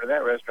this restaurant or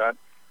that restaurant.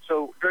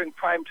 So during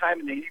prime time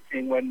in the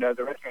evening, when the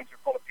restaurants are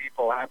full of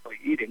people happily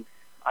eating,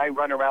 I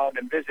run around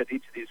and visit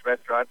each of these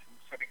restaurants and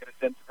sort of get a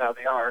sense of how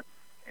they are.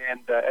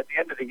 And at the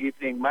end of the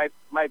evening, my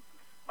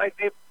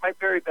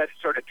very best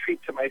sort of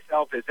treat to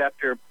myself is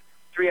after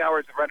 3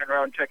 hours of running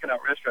around checking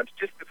out restaurants,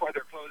 just before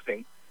they're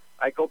closing,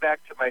 I go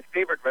back to my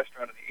favorite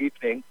restaurant in the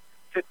evening,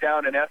 sit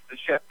down and ask the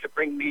chef to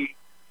bring me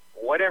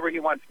whatever he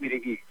wants me to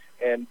eat.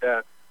 And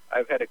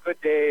I've had a good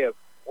day of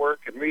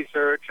work and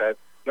research. I've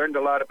learned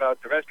a lot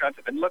about the restaurants.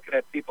 I've been looking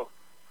at people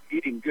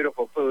eating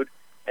beautiful food,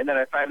 and then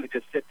I finally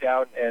just sit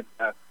down, and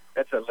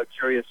that's a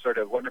luxurious sort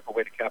of wonderful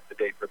way to cap the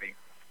day for me.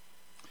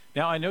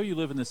 Now, I know you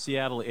live in the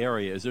Seattle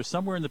area. Is there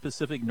somewhere in the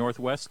Pacific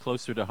Northwest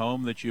closer to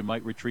home that you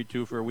might retreat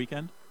to for a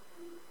weekend?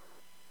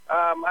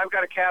 I've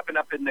got a cabin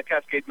up in the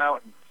Cascade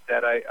Mountains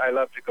that I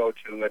love to go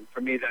to, and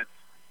for me that's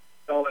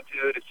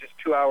solitude. It's just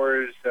 2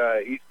 hours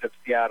east of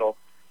Seattle,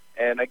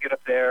 and I get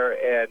up there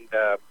and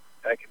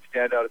I can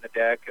stand out on the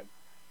deck and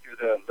hear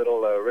the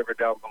little river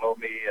down below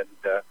me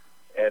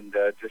and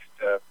just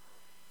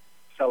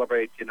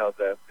celebrate,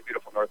 the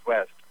beautiful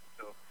Northwest.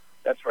 So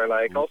that's where I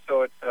like.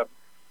 Also, it's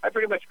I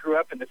pretty much grew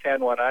up in the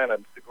San Juan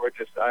Islands, the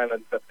gorgeous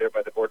islands up there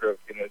by the border of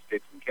the United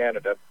States and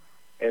Canada,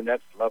 and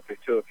that's lovely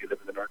too if you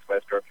live in the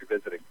Northwest or if you're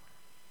visiting.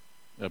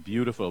 A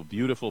beautiful,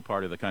 beautiful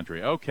part of the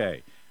country.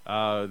 Okay.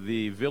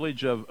 The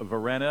village of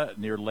Varenna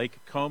near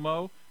Lake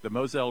Como, the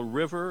Moselle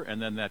River, and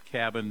then that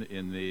cabin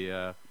in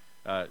the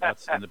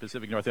that's in the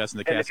Pacific Northwest in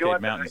the Cascade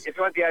Mountains. If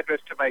you want the address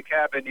to my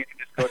cabin, you can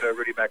just go to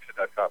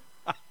rudymaxa.com.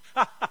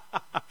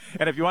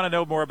 And if you want to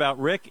know more about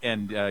Rick,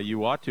 and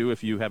you ought to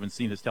if you haven't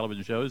seen his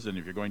television shows, and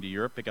if you're going to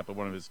Europe, pick up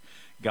one of his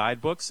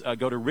guidebooks,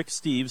 go to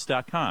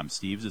ricksteves.com.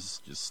 Steves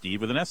is just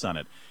Steve with an S on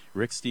it.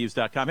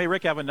 ricksteves.com. Hey,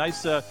 Rick, have a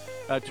nice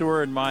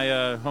tour in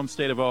my home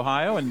state of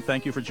Ohio, and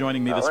thank you for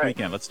joining me this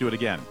weekend. Let's do it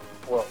again.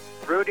 Well,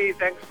 Rudy,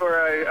 thanks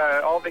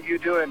for all that you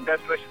do, and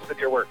best wishes with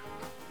your work.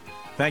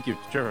 Thank you.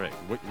 Terrific.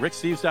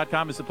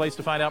 ricksteves.com is the place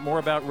to find out more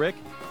about Rick.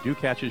 Do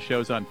catch his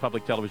shows on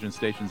public television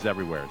stations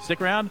everywhere.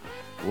 Stick around.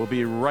 We'll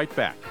be right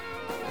back.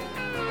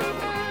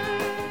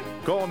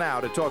 Call now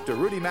to talk to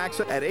Rudy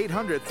Maxa at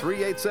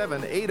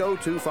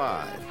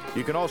 800-387-8025.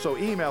 You can also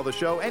email the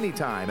show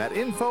anytime at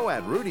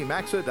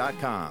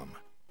info@rudymaxa.com.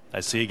 I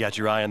see you got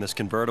your eye on this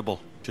convertible.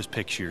 Just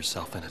picture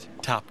yourself in it.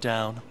 Top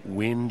down,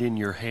 wind in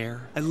your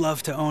hair. I'd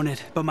love to own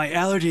it, but my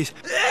allergies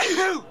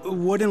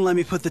wouldn't let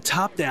me put the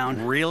top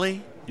down.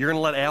 Really? You're going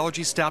to let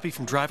allergies stop you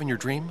from driving your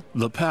dream?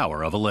 The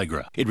power of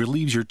Allegra. It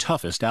relieves your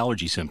toughest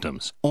allergy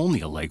symptoms.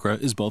 Only Allegra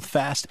is both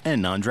fast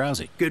and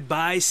non-drowsy.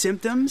 Goodbye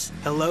symptoms.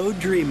 Hello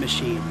Dream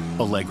Machine.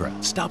 Allegra.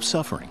 Stop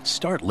suffering.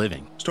 Start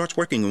living. Starts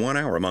working in 1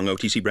 hour among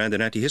OTC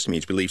branded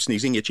antihistamines. Relieves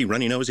sneezing, itchy,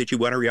 runny nose, itchy,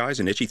 watery eyes,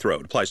 and itchy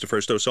throat. Applies to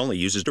first dose only.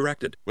 Uses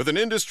directed. With an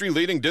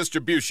industry-leading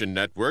distribution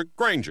network,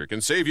 Grainger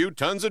can save you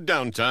tons of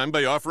downtime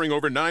by offering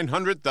over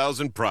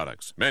 900,000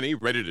 products. Many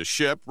ready to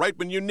ship right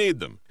when you need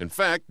them. In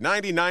fact,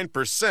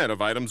 99% of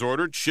items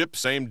ordered ship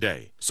same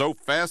day. So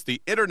fast,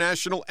 the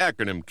International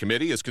Acronym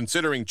Committee is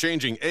considering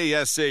changing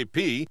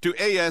ASAP to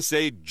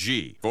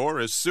ASAG for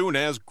as soon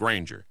as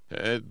Grainger.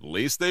 At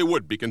least they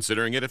would be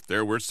considering it if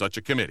there were such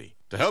a committee.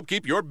 To help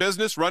keep your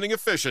business running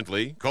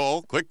efficiently,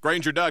 call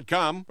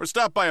clickgrainger.com or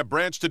stop by a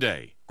branch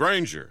today.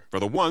 Grainger,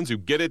 for the ones who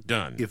get it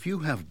done. If you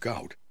have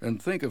gout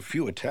and think a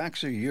few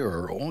attacks a year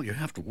are all you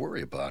have to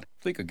worry about,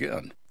 think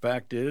again.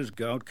 Fact is,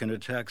 gout can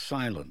attack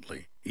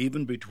silently,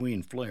 even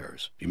between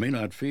flares. You may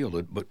not feel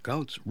it, but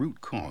gout's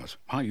root cause,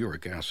 high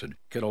uric acid,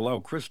 can allow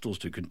crystals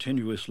to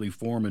continuously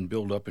form and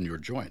build up in your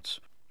joints.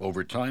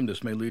 Over time,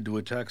 this may lead to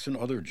attacks in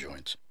other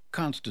joints,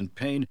 constant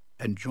pain,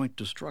 and joint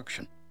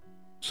destruction.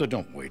 So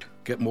don't wait.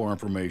 Get more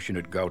information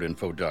at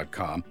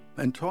goutinfo.com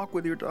and talk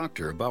with your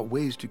doctor about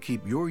ways to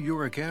keep your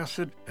uric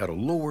acid at a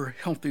lower,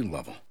 healthy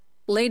level.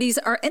 Ladies,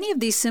 are any of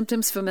these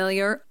symptoms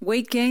familiar?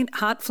 Weight gain,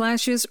 hot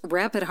flashes,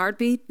 rapid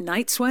heartbeat,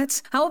 night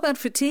sweats? How about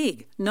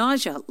fatigue,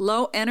 nausea,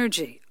 low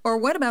energy? Or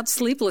what about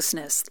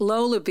sleeplessness,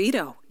 low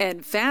libido,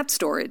 and fat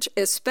storage,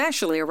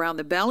 especially around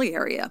the belly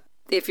area?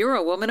 If you're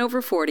a woman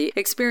over 40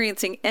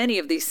 experiencing any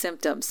of these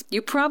symptoms, you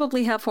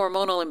probably have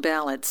hormonal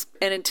imbalance.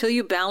 And until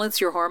you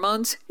balance your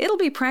hormones, it'll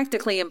be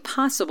practically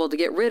impossible to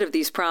get rid of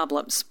these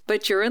problems.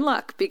 But you're in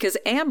luck because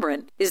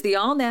Amberen is the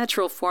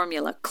all-natural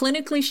formula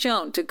clinically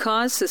shown to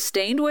cause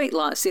sustained weight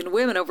loss in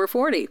women over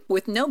 40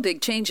 with no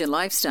big change in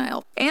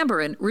lifestyle.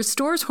 Amberen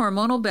restores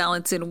hormonal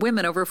balance in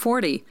women over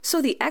 40,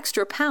 so the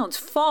extra pounds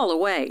fall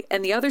away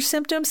and the other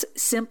symptoms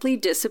simply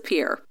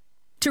disappear.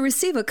 To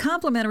receive a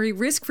complimentary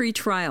risk-free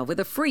trial with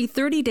a free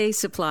 30-day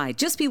supply,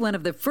 just be one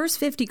of the first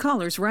 50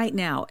 callers right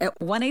now at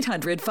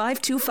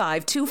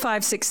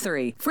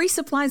 1-800-525-2563. Free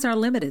supplies are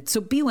limited,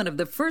 so be one of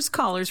the first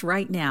callers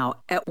right now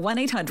at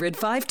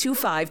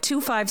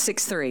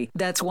 1-800-525-2563.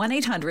 That's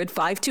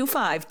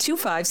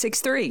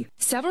 1-800-525-2563.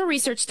 Several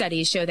research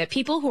studies show that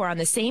people who are on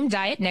the same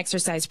diet and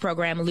exercise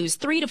program lose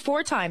 3 to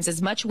 4 times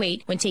as much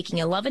weight when taking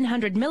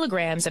 1,100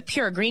 milligrams of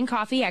pure green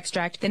coffee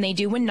extract than they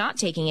do when not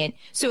taking it.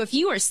 So if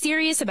you are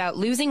serious about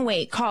losing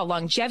weight, call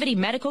Longevity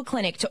Medical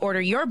Clinic to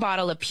order your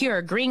bottle of pure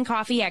green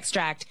coffee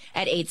extract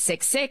at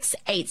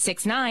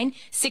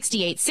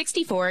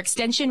 866-869-6864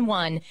 extension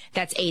 1.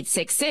 That's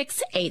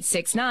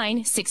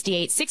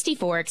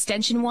 866-869-6864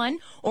 extension 1,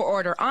 or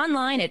order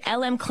online at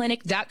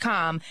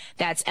lmclinic.com.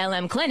 That's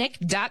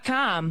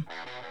lmclinic.com.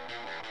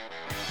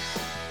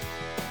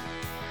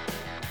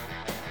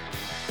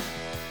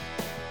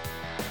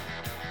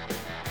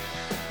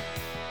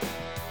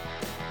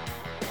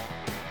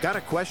 Got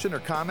a question or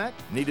comment?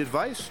 Need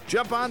advice?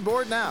 Jump on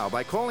board now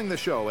by calling the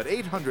show at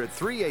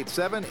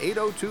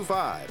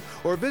 800-387-8025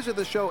 or visit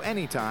the show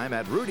anytime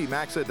at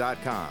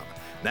rudymaxa.com.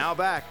 Now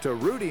back to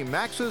Rudy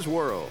Maxa's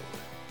World.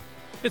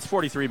 It's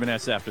 43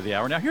 minutes after the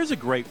hour. Now, here's a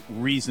great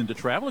reason to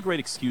travel, a great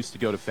excuse to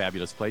go to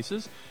fabulous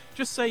places.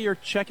 Just say you're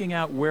checking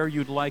out where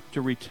you'd like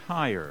to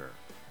retire.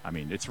 I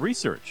mean, it's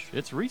research.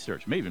 It's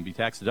research. It may even be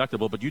tax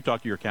deductible, but you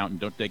talk to your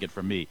accountant. Don't take it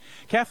from me.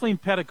 Kathleen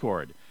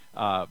Petticord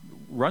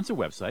runs a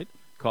website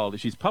called,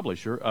 she's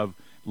publisher of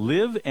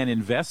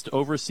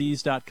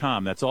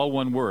liveandinvestoverseas.com. That's all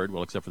one word,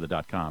 well, except for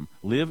the .com.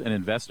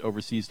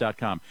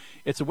 liveandinvestoverseas.com.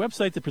 It's a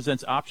website that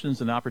presents options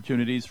and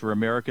opportunities for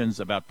Americans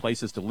about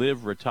places to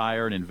live,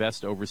 retire, and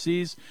invest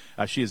overseas.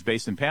 She is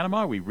based in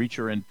Panama. We reach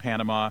her in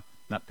Panama,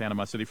 not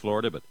Panama City,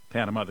 Florida, but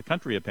Panama, the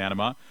country of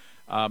Panama.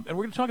 And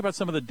we're going to talk about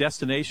some of the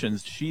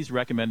destinations she's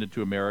recommended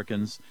to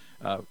Americans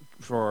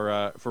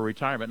for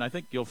retirement. And I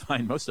think you'll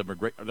find most of them are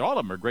great. All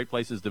of them are great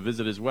places to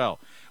visit as well.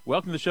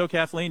 Welcome to the show,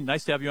 Kathleen.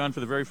 Nice to have you on for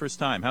the very first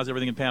time. How's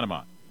everything in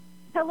Panama?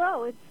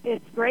 Hello.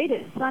 It's great.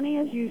 It's sunny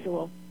as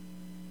usual.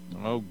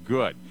 Oh,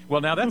 good.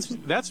 Well, now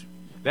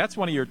that's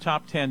one of your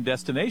top 10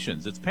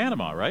 destinations. It's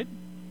Panama, right?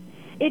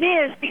 It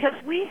is, because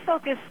we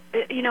focus,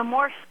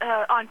 more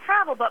on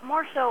travel, but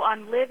more so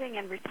on living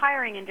and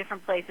retiring in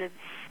different places.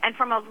 And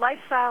from a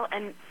lifestyle,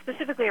 and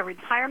specifically a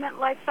retirement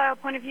lifestyle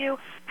point of view,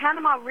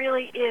 Panama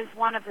really is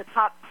one of the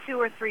top 2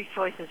 or 3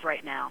 choices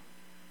right now.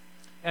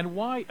 And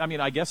why? I mean,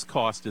 I guess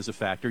cost is a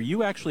factor.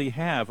 You actually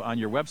have on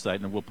your website,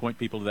 and we'll point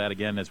people to that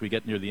again as we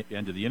get near the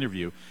end of the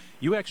interview,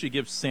 you actually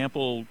give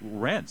sample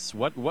rents.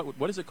 What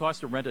does it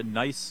cost to rent a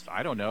nice,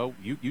 I don't know,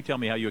 you tell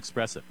me how you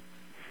express it.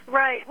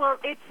 Right. Well,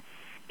 it's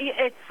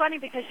funny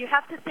because you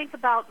have to think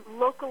about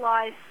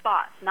localized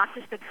spots, not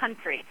just the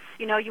country.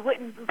 You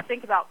wouldn't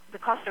think about the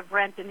cost of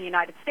rent in the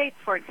United States,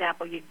 for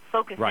example. You'd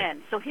focus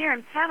in. So here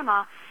in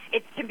Panama,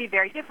 it can be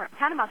very different.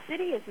 Panama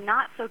City is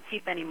not so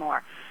cheap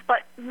anymore.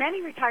 But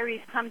many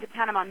retirees come to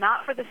Panama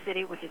not for the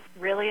city, which is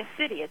really a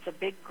city. It's a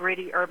big,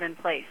 gritty urban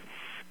place.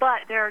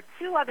 But there are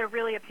two other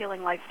really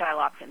appealing lifestyle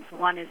options.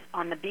 One is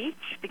on the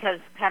beach, because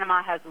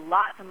Panama has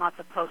lots and lots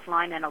of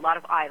coastline and a lot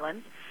of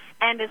islands.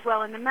 And as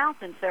well in the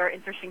mountains, there are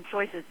interesting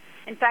choices.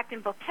 In fact,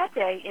 in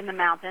Boquete, in the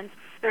mountains,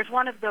 there's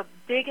one of the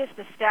biggest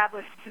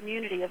established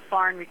community of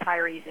foreign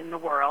retirees in the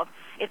world.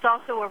 It's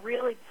also a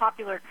really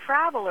popular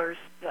traveler's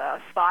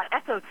spot,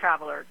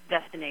 eco-traveler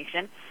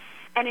destination.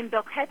 And in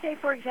Boquete,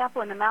 for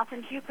example, in the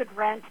mountains, you could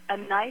rent a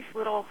nice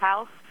little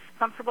house,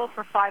 comfortable,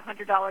 for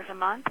 $500 a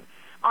month.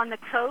 On the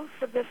coast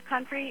of this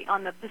country,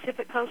 on the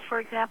Pacific coast, for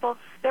example,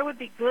 there would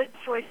be good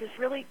choices,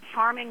 really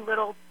charming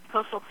little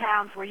coastal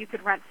towns where you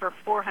could rent for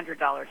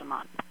 $400 a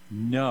month.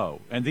 No.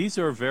 And these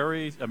are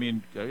very,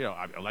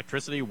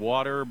 electricity,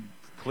 water,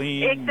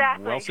 clean,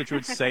 exactly.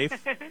 well-situated, safe.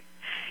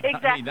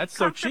 Exactly. I mean, that's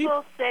so cheap.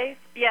 Comfortable, safe.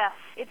 Yeah,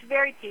 it's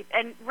very cheap.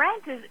 And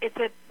rent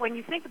when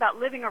you think about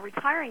living or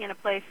retiring in a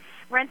place,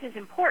 rent is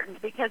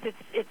important because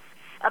it's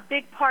a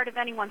big part of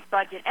anyone's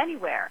budget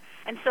anywhere.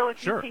 And so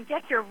if you can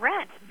get your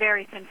rent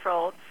very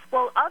controlled,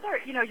 well,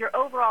 your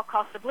overall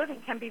cost of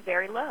living can be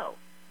very low.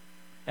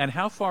 And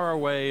how far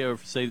away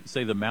of, say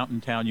the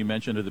mountain town you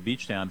mentioned or the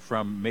beach town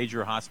from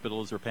major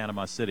hospitals or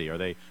Panama City? Are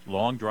they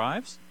long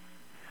drives?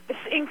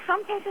 In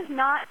some cases,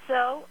 not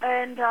so.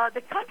 And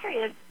the country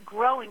is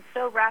growing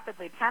so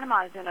rapidly.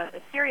 Panama is in a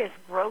serious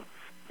growth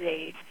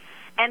stage.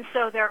 And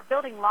so they're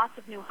building lots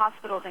of new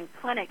hospitals and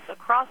clinics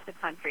across the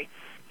country.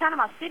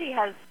 Panama City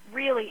has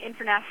really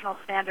international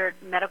standard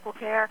medical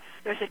care.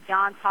 There's a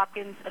Johns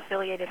Hopkins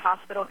affiliated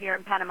hospital here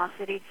in Panama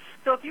City.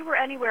 So if you were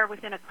anywhere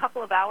within a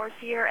couple of hours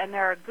here, and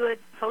there are good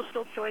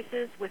coastal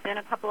choices within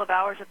a couple of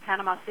hours of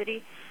Panama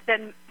City,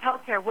 then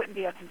healthcare wouldn't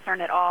be a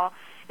concern at all.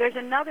 There's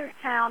another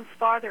town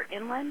farther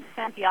inland,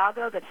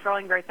 Santiago, that's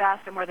growing very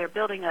fast, and where they're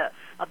building a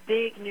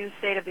big new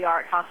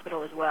state-of-the-art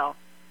hospital as well.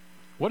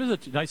 What does a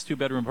nice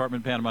two-bedroom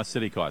apartment in Panama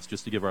City cost,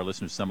 just to give our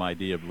listeners some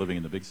idea of living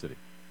in the big city?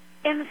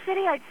 In the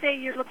city, I'd say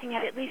you're looking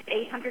at least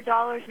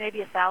 $800,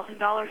 maybe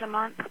 $1,000 a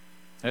month.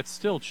 That's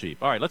still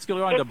cheap. All right, let's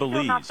go on to Belize.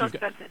 It's still not so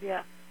expensive,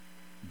 yeah.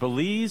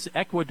 Belize,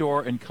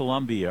 Ecuador, and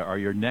Colombia are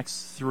your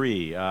next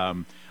three.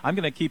 I'm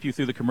going to keep you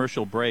through the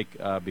commercial break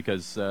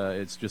because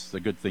it's just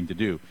a good thing to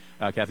do,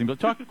 Kathleen. But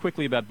talk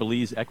quickly about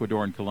Belize,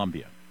 Ecuador, and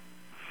Colombia.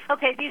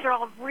 Okay, these are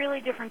all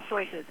really different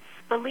choices.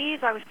 Belize,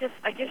 I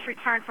just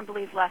returned from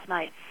Belize last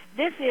night.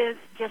 This is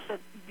just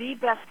the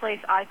best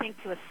place, I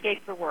think, to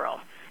escape the world.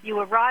 You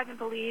arrive in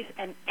Belize,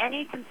 and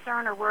any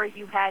concern or worry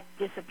you had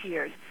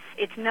disappears.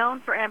 It's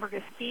known for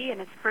Ambergris Caye and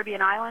its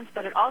Caribbean islands,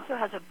 but it also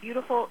has a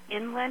beautiful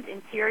inland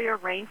interior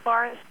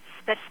rainforest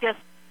that's just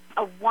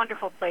a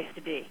wonderful place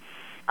to be.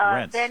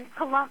 Then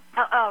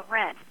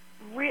rent.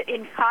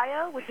 In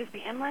Cayo, which is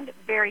the inland,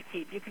 very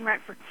cheap. You can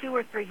rent for $200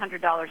 or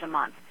 $300 a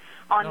month.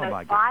 On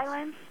the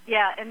islands,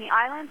 in the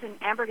islands, in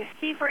Ambergris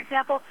Caye, for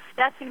example,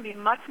 that's going to be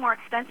much more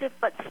expensive,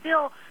 but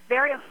still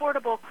very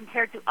affordable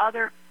compared to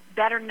other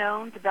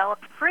better-known,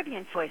 developed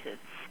Caribbean choices.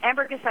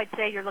 Ambergris, I'd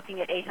say you're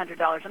looking at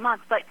 $800 a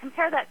month, but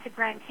compare that to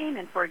Grand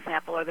Cayman, for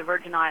example, or the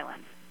Virgin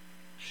Islands.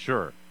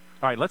 Sure.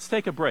 All right, let's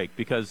take a break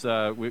because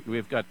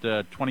we've got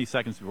 20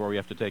 seconds before we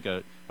have to take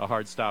a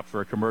hard stop for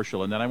a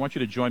commercial, and then I want you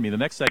to join me. The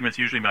next segment's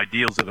usually my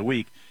Deals of the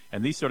Week,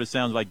 and these sort of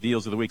sound like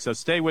Deals of the Week, so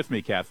stay with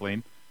me,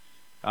 Kathleen.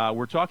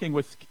 We're talking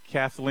with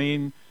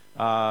Kathleen,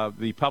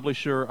 the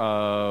publisher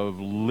of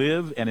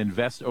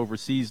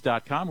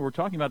liveandinvestoverseas.com. We're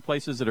talking about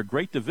places that are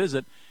great to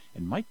visit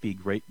and might be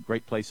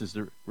great places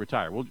to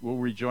retire. We'll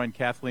rejoin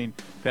Kathleen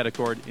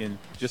Petticord in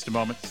just a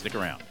moment. Stick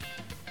around.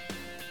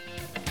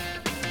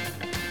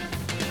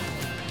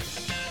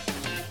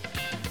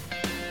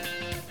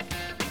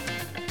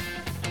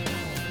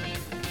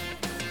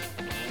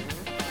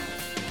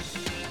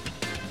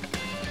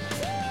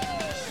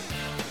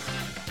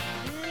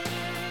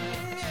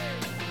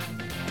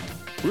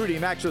 Rudy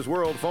Maxa's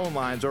World phone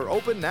lines are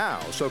open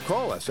now, so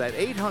call us at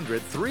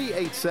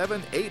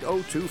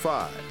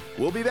 800-387-8025.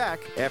 We'll be back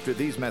after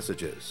these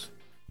messages.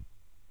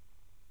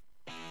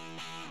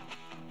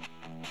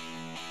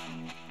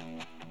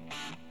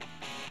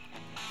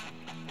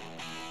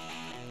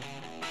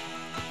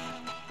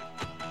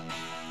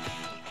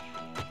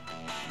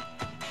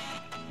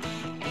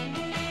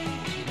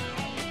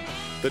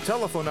 The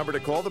telephone number to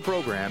call the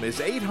program is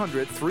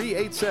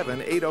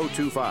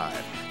 800-387-8025.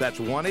 That's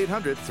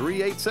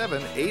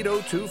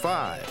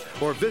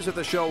 1-800-387-8025. Or visit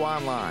the show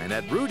online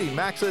at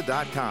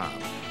rudymaxa.com.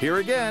 Here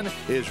again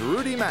is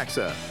Rudy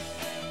Maxa.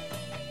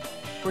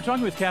 We're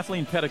talking with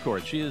Kathleen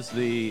Petticord. She is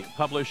the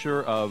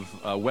publisher of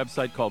a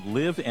website called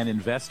Live and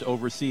Invest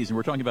Overseas, and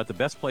we're talking about the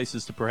best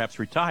places to perhaps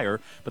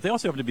retire, but they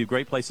also happen to be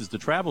great places to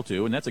travel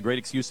to, and that's a great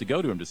excuse to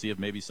go to them to see if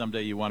maybe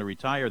someday you want to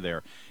retire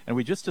there. And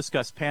we just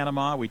discussed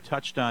Panama. We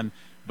touched on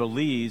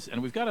Belize,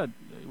 and we got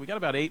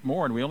about 8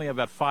 more, and we only have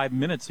about 5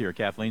 minutes here,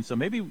 Kathleen. So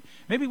maybe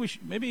we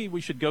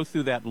should go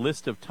through that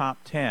list of top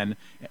 10,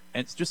 and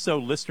it's just so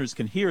listeners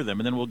can hear them,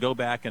 and then we'll go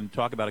back and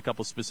talk about a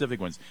couple specific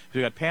ones. So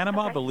we got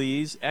Panama, okay.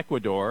 Belize,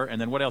 Ecuador,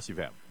 and then what else you've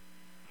had?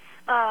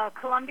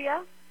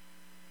 Colombia.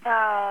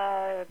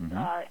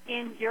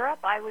 In Europe,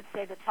 I would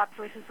say the top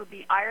choices would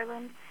be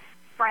Ireland,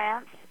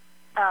 France,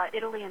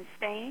 Italy, and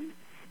Spain.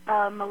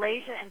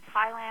 Malaysia and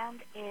Thailand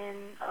in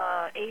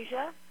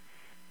Asia.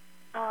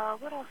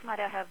 What else might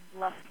I have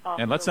left off?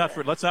 And let's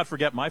not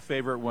forget my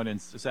favorite one in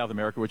South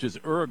America, which is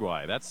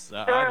Uruguay.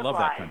 I love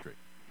that country.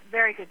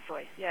 Very good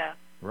choice. Yeah.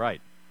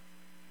 Right.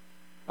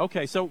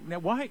 Okay, so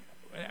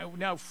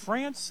now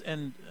France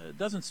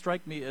doesn't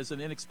strike me as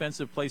an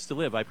inexpensive place to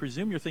live. I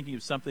presume you're thinking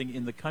of something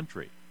in the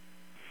country.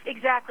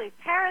 Exactly.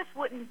 Paris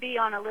wouldn't be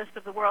on a list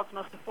of the world's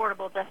most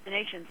affordable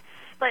destinations,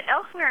 but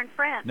elsewhere in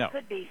France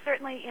could be.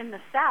 Certainly in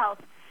the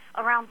south,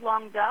 around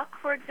Languedoc,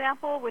 for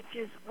example, which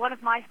is one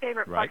of my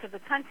favorite parts of the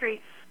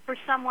country for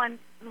someone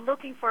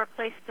looking for a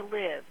place to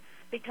live,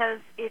 because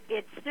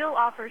it still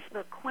offers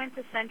the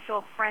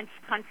quintessential French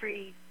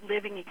country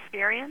living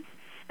experience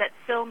that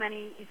so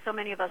many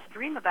of us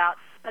dream about,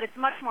 but it's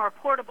much more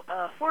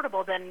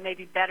affordable than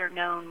maybe better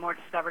known, more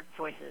discovered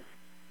choices.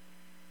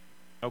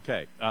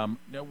 Okay. Now,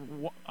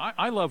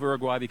 I love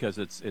Uruguay because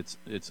it's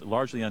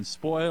largely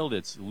unspoiled.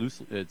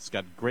 It's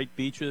got great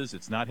beaches.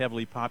 It's not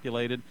heavily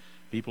populated.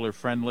 People are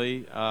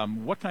friendly.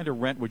 What kind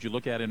of rent would you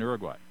look at in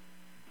Uruguay?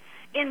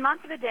 In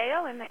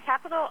Montevideo, in the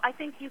capital, I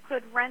think you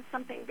could rent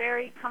something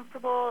very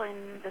comfortable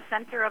in the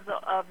center of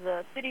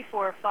the city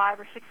for $500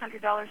 or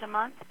 $600 a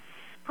month.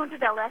 Punta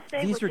del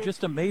Este. These are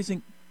just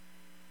amazing.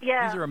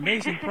 Yeah. These are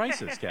amazing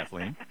prices,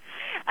 Kathleen.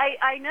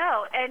 I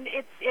know, and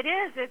it's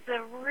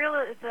a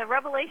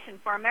revelation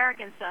for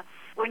Americans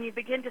when you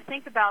begin to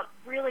think about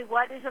really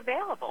what is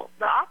available,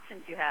 the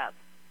options you have.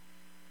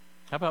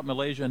 How about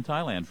Malaysia and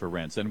Thailand for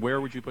rents? And where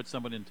would you put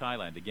someone in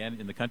Thailand? Again,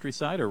 in the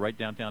countryside or right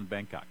downtown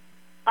Bangkok?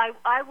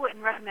 I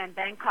wouldn't recommend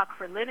Bangkok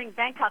for living.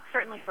 Bangkok,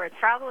 certainly for a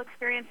travel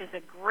experience, is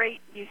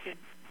you should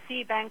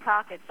see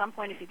Bangkok at some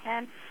point if you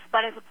can.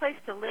 But as a place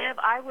to live,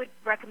 I would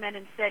recommend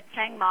instead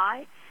Chiang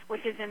Mai,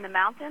 which is in the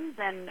mountains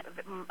and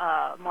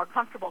more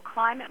comfortable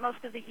climate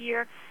most of the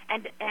year,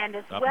 and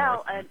as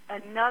well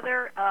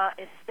another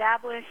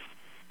established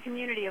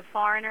community of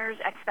foreigners,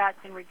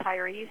 expats, and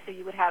retirees. So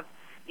you would have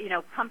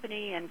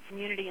company and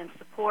community and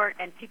support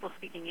and people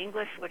speaking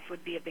English, which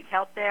would be a big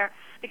help there.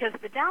 Because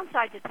the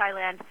downside to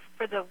Thailand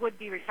for the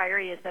would-be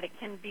retiree is that it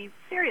can be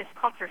serious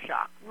culture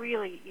shock,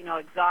 really,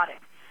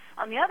 exotic.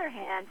 On the other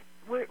hand,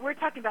 we're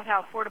talking about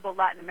how affordable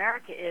Latin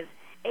America is.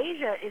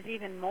 Asia is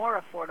even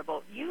more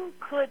affordable. You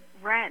could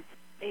rent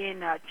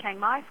in Chiang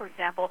Mai, for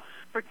example,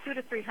 for $200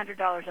 to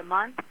 $300 a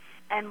month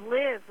and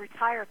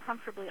retire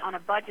comfortably on a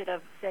budget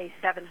of, say,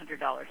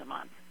 $700 a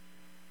month.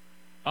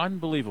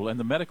 Unbelievable. And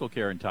the medical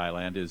care in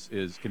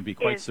Thailand can be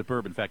quite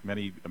superb. In fact,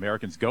 many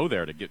Americans go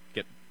there to get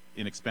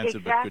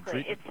inexpensive but good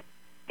treatment.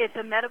 It's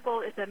a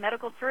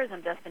medical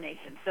tourism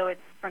destination. So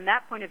it's from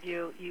that point of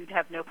view, you'd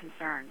have no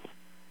concerns.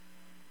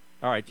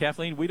 All right,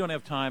 Kathleen, we don't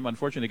have time,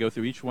 unfortunately, to go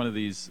through each one of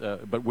these,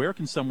 but where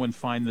can someone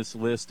find this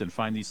list and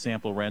find these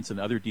sample rents and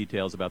other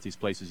details about these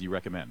places you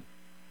recommend?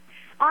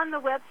 On the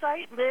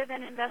website,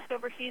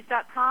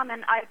 liveandinvestoverseas.com,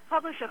 and I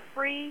publish a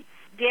free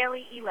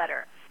daily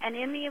e-letter. And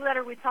in the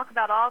e-letter, we talk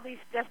about all these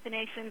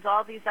destinations,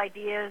 all these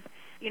ideas,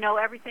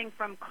 everything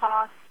from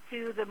cost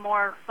to the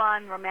more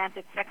fun,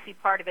 romantic, sexy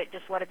part of it,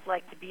 just what it's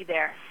like to be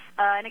there.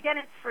 And again,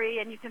 it's free,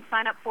 and you can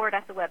sign up for it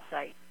at the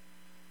website.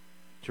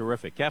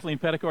 Terrific. Kathleen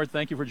Petticord,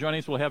 thank you for joining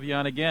us. We'll have you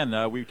on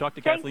again. We talked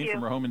to Kathleen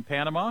from her home in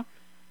Panama.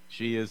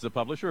 She is the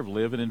publisher of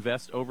Live and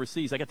Invest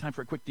Overseas. I got time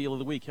for a quick deal of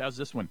the week. How's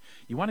this one?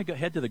 You want to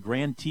head to the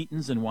Grand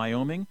Tetons in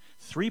Wyoming?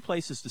 3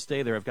 places to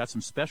stay there. I've got some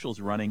specials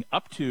running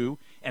up to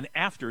and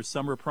after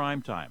summer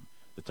prime time.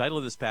 The title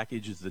of this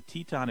package is the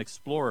Teton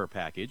Explorer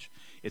Package.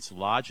 It's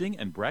lodging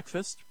and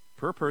breakfast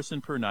per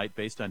person per night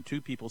based on 2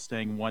 people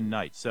staying 1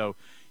 night. So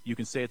you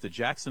can stay at the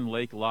Jackson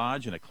Lake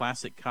Lodge in a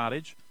classic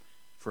cottage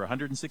for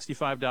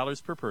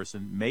 $165 per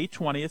person, May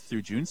 20th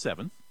through June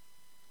 7th.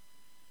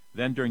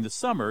 Then during the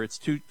summer, it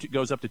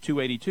goes up to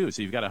 $282,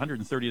 so you've got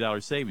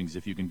 $130 savings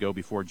if you can go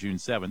before June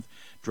 7th.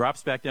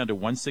 Drops back down to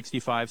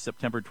 $165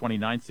 September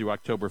 29th through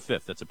October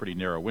 5th. That's a pretty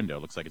narrow window.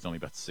 It looks like it's only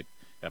about 7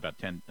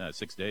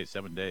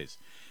 days.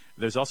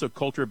 There's also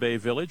Coulter Bay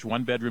Village,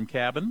 1-bedroom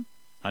cabin,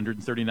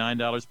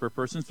 $139 per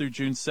person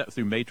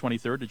through May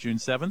 23rd to June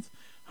 7th.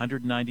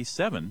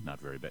 $197,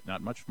 not very bad,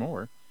 not much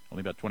more.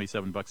 Only about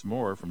 $27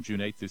 more from June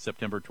 8th through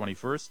September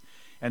 21st.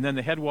 And then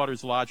the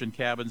Headwaters Lodge and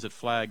Cabins at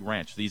Flag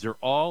Ranch. These are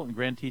all in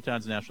Grand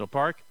Tetons National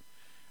Park.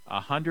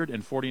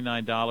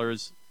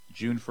 $149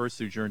 June 1st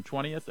through June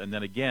 20th. And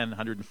then again,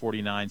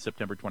 $149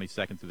 September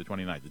 22nd through the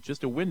 29th. It's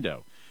just a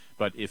window.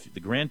 But if the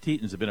Grand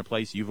Tetons have been a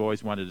place you've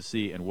always wanted to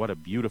see, and what a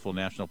beautiful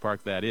national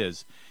park that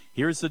is,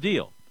 here's the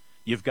deal.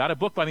 You've got to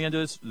book by the end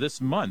of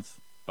this month,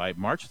 by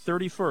March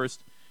 31st,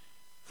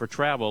 for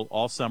travel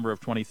all summer of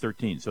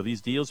 2013. So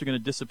these deals are going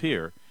to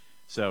disappear.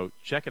 So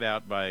check it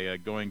out by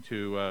going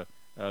to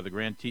the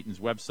Grand Tetons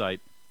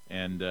website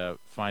and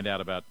find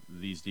out about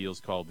these deals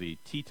called the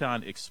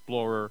Teton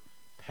Explorer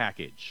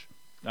Package.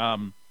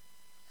 37.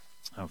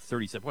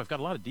 Boy, I've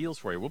got a lot of deals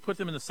for you. We'll put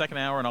them in the second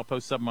hour, and I'll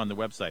post some on the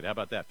website. How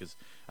about that? Because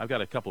I've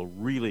got a couple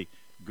of really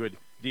good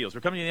deals.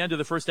 We're coming to the end of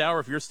the first hour.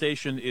 If your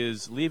station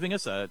is leaving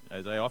us,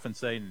 as I often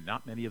say,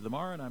 not many of them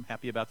are, and I'm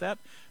happy about that.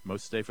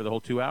 Most stay for the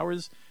whole 2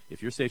 hours.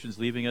 If your station's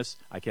leaving us,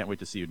 I can't wait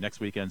to see you next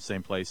weekend,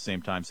 same place,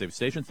 same time, same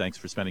station. Thanks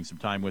for spending some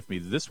time with me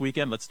this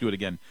weekend. Let's do it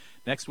again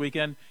next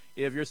weekend.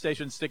 If your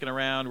station's sticking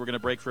around, we're going to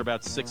break for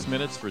about 6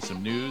 minutes for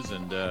some news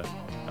and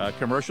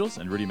commercials,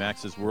 and Rudy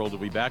Max's World will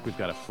be back. We've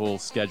got a full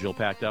schedule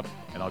packed up,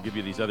 and I'll give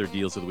you these other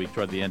deals of the week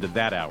toward the end of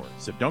that hour.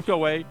 So don't go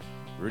away.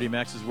 Rudy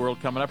Max's World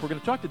coming up. We're going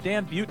to talk to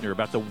Dan Buettner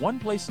about the one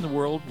place in the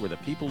world where the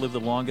people live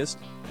the longest.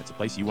 It's a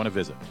place you want to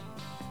visit.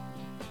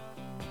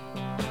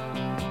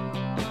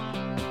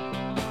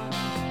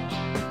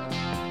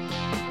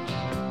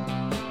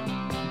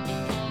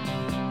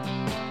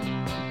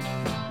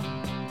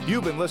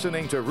 You've been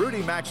listening to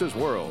Rudy Max's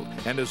World,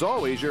 and as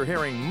always, you're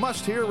hearing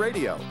Must Hear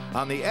Radio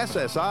on the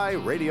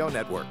SSI Radio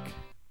Network.